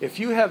if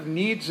you have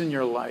needs in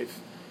your life,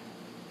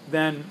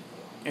 then,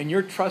 and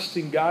you're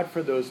trusting God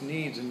for those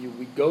needs, and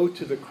we go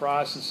to the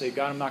cross and say,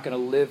 God, I'm not going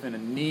to live in a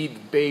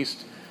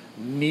need-based,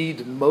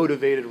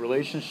 need-motivated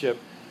relationship,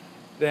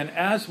 then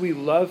as we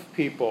love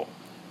people,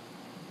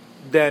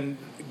 then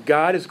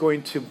God is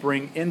going to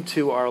bring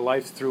into our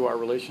life through our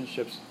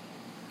relationships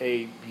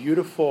a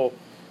beautiful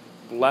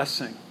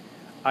blessing.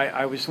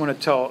 I just want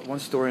to tell one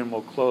story and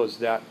we'll close,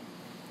 that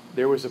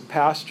there was a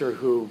pastor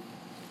who,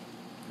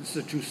 this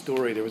is a true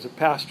story, there was a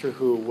pastor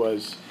who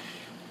was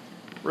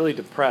really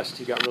depressed.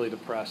 He got really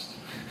depressed.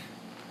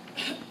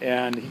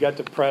 And he got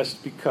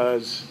depressed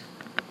because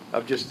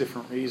of just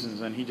different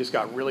reasons. And he just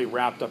got really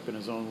wrapped up in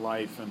his own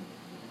life. And,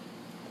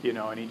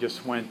 and he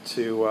just went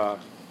to,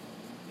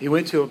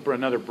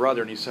 another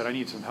brother and he said, I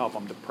need some help.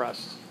 I'm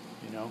depressed,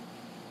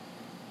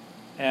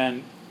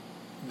 And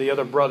the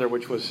other brother,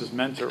 which was his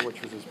mentor,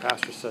 which was his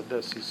pastor, said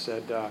this. He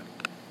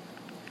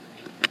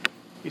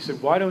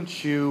said, why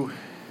don't you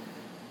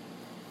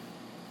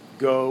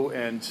go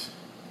and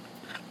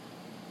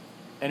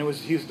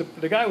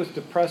the guy was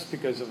depressed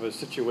because of a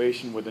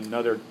situation with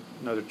another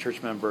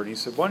church member, and he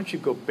said, why don't you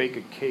go bake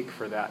a cake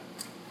for that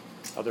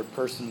other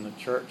person in the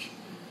church?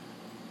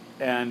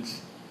 And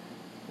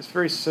it's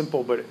very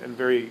simple and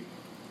very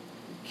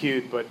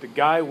cute, but the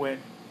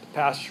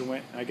pastor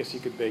went, and I guess he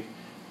could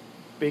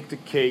baked a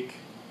cake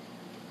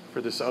for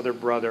this other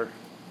brother,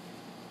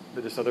 for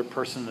this other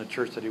person in the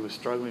church that he was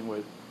struggling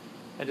with,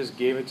 and just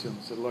gave it to him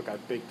and said, look, I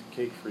baked a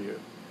cake for you.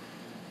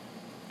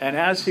 And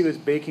as he was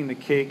baking the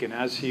cake and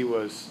as he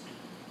was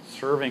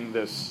serving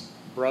this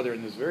brother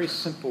in this very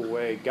simple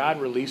way, God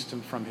released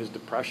him from his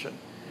depression.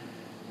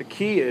 The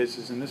key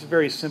is in this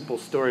very simple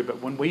story,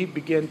 but when we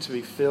begin to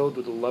be filled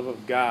with the love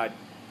of God,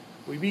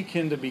 we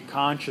begin to be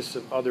conscious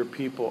of other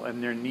people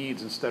and their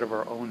needs instead of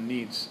our own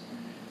needs.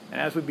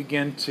 And as we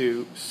begin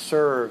to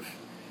serve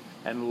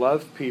and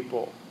love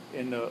people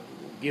in the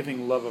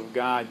giving love of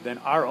God, then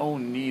our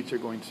own needs are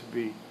going to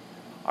be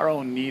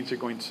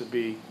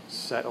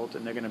settled,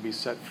 and they're going to be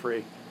set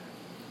free.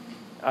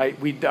 I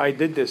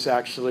did this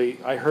actually.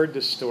 I heard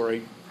this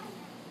story,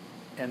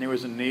 and there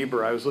was a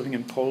neighbor. I was living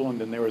in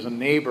Poland, and there was a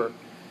neighbor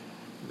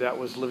that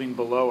was living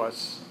below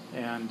us.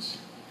 And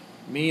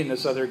me and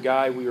this other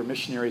guy, we were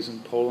missionaries in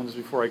Poland. This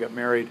was before I got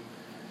married.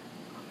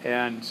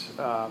 And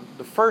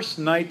the first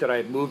night that I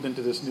had moved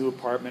into this new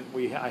apartment,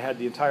 I had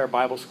the entire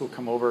Bible school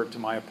come over to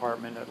my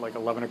apartment at like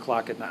 11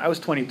 o'clock at night. I was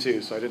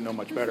 22, so I didn't know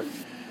much better.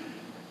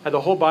 Had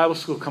the whole Bible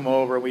school come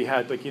over. We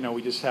had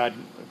we just had,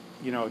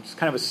 just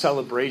kind of a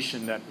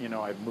celebration that,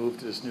 I'd moved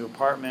to this new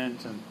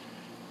apartment, and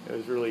it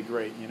was really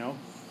great,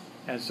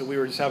 And so we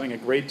were just having a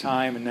great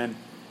time, and then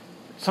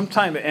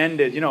sometime it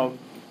ended,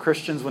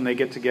 Christians, when they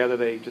get together,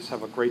 they just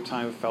have a great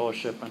time of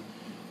fellowship, and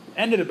it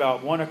ended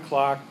about 1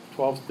 o'clock,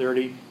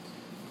 12:30.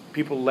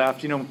 People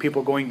left.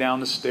 People going down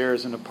the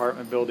stairs in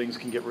apartment buildings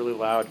can get really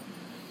loud.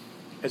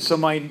 And so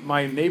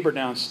my neighbor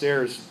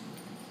downstairs,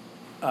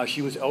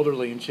 she was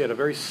elderly, and she had a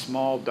very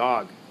small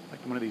dog, like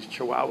one of these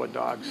Chihuahua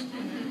dogs.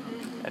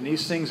 And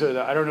these things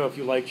are, I don't know if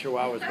you like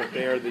Chihuahuas, but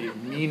they are the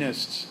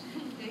meanest,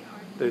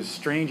 the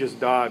strangest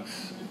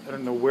dogs. I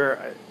don't know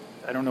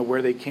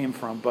where they came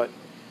from, but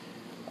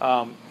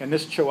and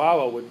this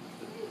Chihuahua would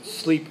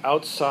sleep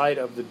outside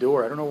of the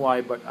door. I don't know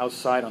why, but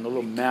outside on the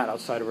little mat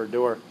outside of her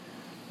door.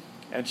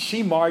 And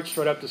she marched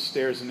right up the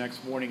stairs the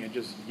next morning and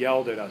just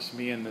yelled at us,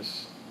 me and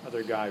this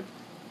other guy,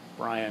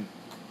 Brian.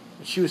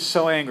 And she was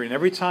so angry. And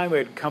every time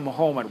I'd come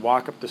home, I'd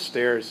walk up the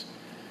stairs.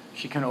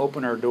 She'd kind of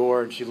open her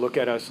door, and she'd look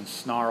at us and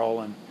snarl.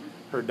 And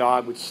her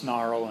dog would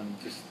snarl,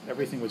 and just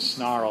everything would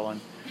snarl.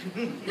 And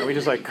we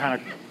just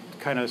kind of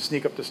kind of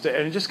sneak up the stairs.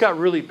 And it just got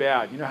really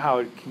bad. You know how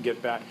it can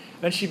get bad.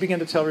 Then she began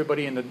to tell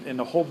everybody in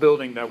the whole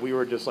building that we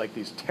were just like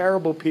these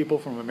terrible people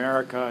from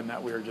America, and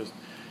that we were just,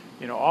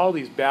 all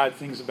these bad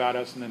things about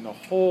us. And then the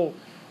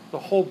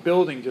whole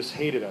building just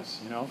hated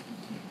us, And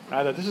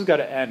I thought, this has got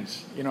to end.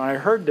 And I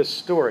heard this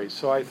story,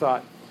 so I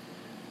thought,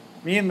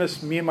 me and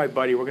my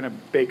buddy, we're going to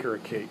bake her a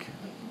cake.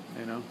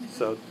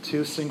 So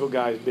 2 single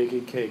guys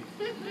baking cake.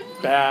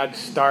 Bad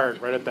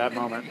start right at that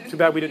moment. Too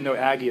bad we didn't know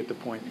Aggie at that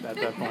point.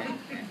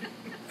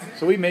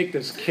 So we make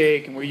this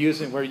cake, and we're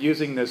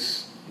using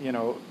this,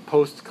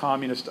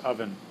 post-communist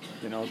oven,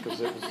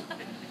 because it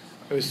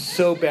was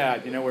so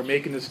bad. We're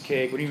making this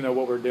cake. We don't even know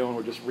what we're doing.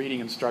 We're just reading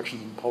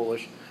instructions in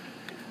Polish.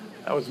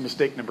 That was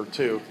mistake number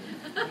 2.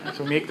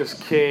 So we make this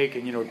cake,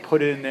 and we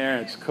put it in there,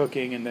 and it's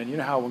cooking, and then you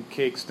know how when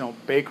cakes don't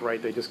bake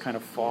right, they just kind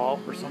of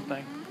fall or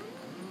something.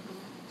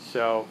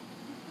 So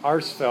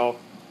ours fell.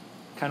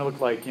 Kind of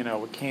looked like,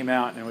 it came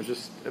out, and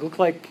it looked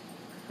like,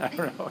 I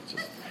don't know, it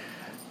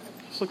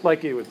just looked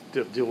like it was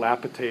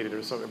dilapidated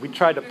or something. We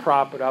tried to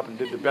prop it up and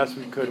did the best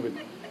we could with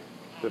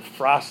the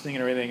frosting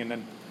and everything, and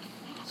then,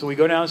 so we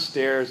go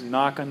downstairs and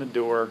knock on the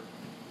door.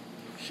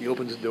 She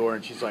opens the door,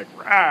 and she's like,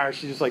 "Rah!"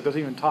 She just like doesn't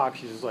even talk.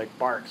 She just like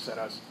barks at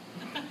us.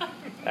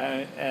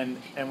 And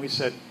we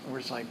said,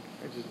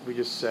 we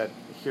just said,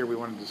 here, we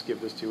wanted to just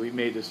give this to you. We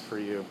made this for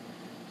you.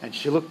 And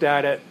she looked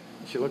at it.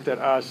 She looked at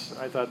us.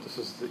 I thought this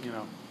is,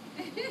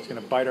 it's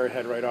going to bite our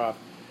head right off.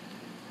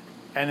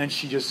 And then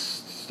she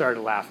just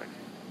started laughing.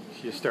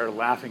 She just started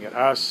laughing at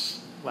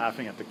us,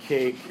 laughing at the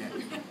cake.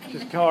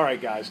 She's like, all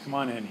right, guys, come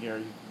on in here,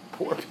 you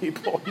poor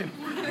people.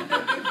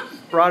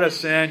 Brought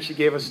us in. She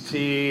gave us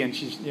tea, and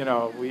she's,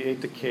 we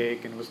ate the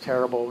cake, and it was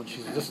terrible. And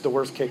she's, this is the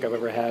worst cake I've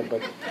ever had,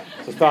 but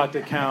it's the thought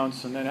that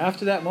counts. And then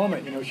after that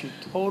moment, she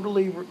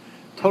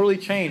totally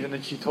changed. And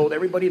then she told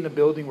everybody in the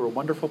building we're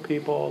wonderful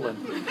people, and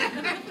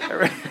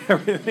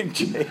everything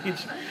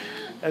changed.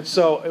 And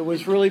so it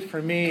was really,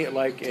 for me,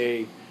 like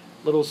a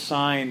little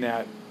sign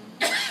that,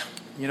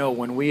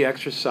 when we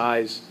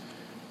exercise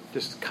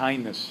just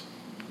kindness,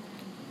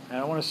 and I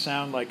don't want to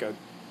sound like a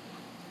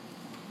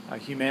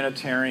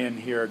humanitarian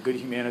here, a good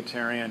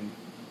humanitarian,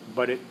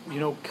 but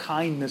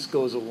kindness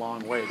goes a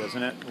long way,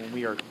 doesn't it?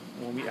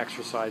 When we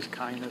exercise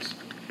kindness,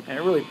 and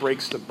it really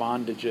breaks the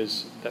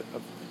bondages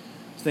of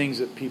things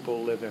that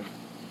people live in.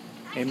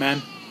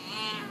 Amen.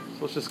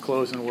 So let's just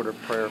close in a word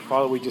of prayer.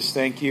 Father, we just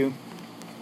thank you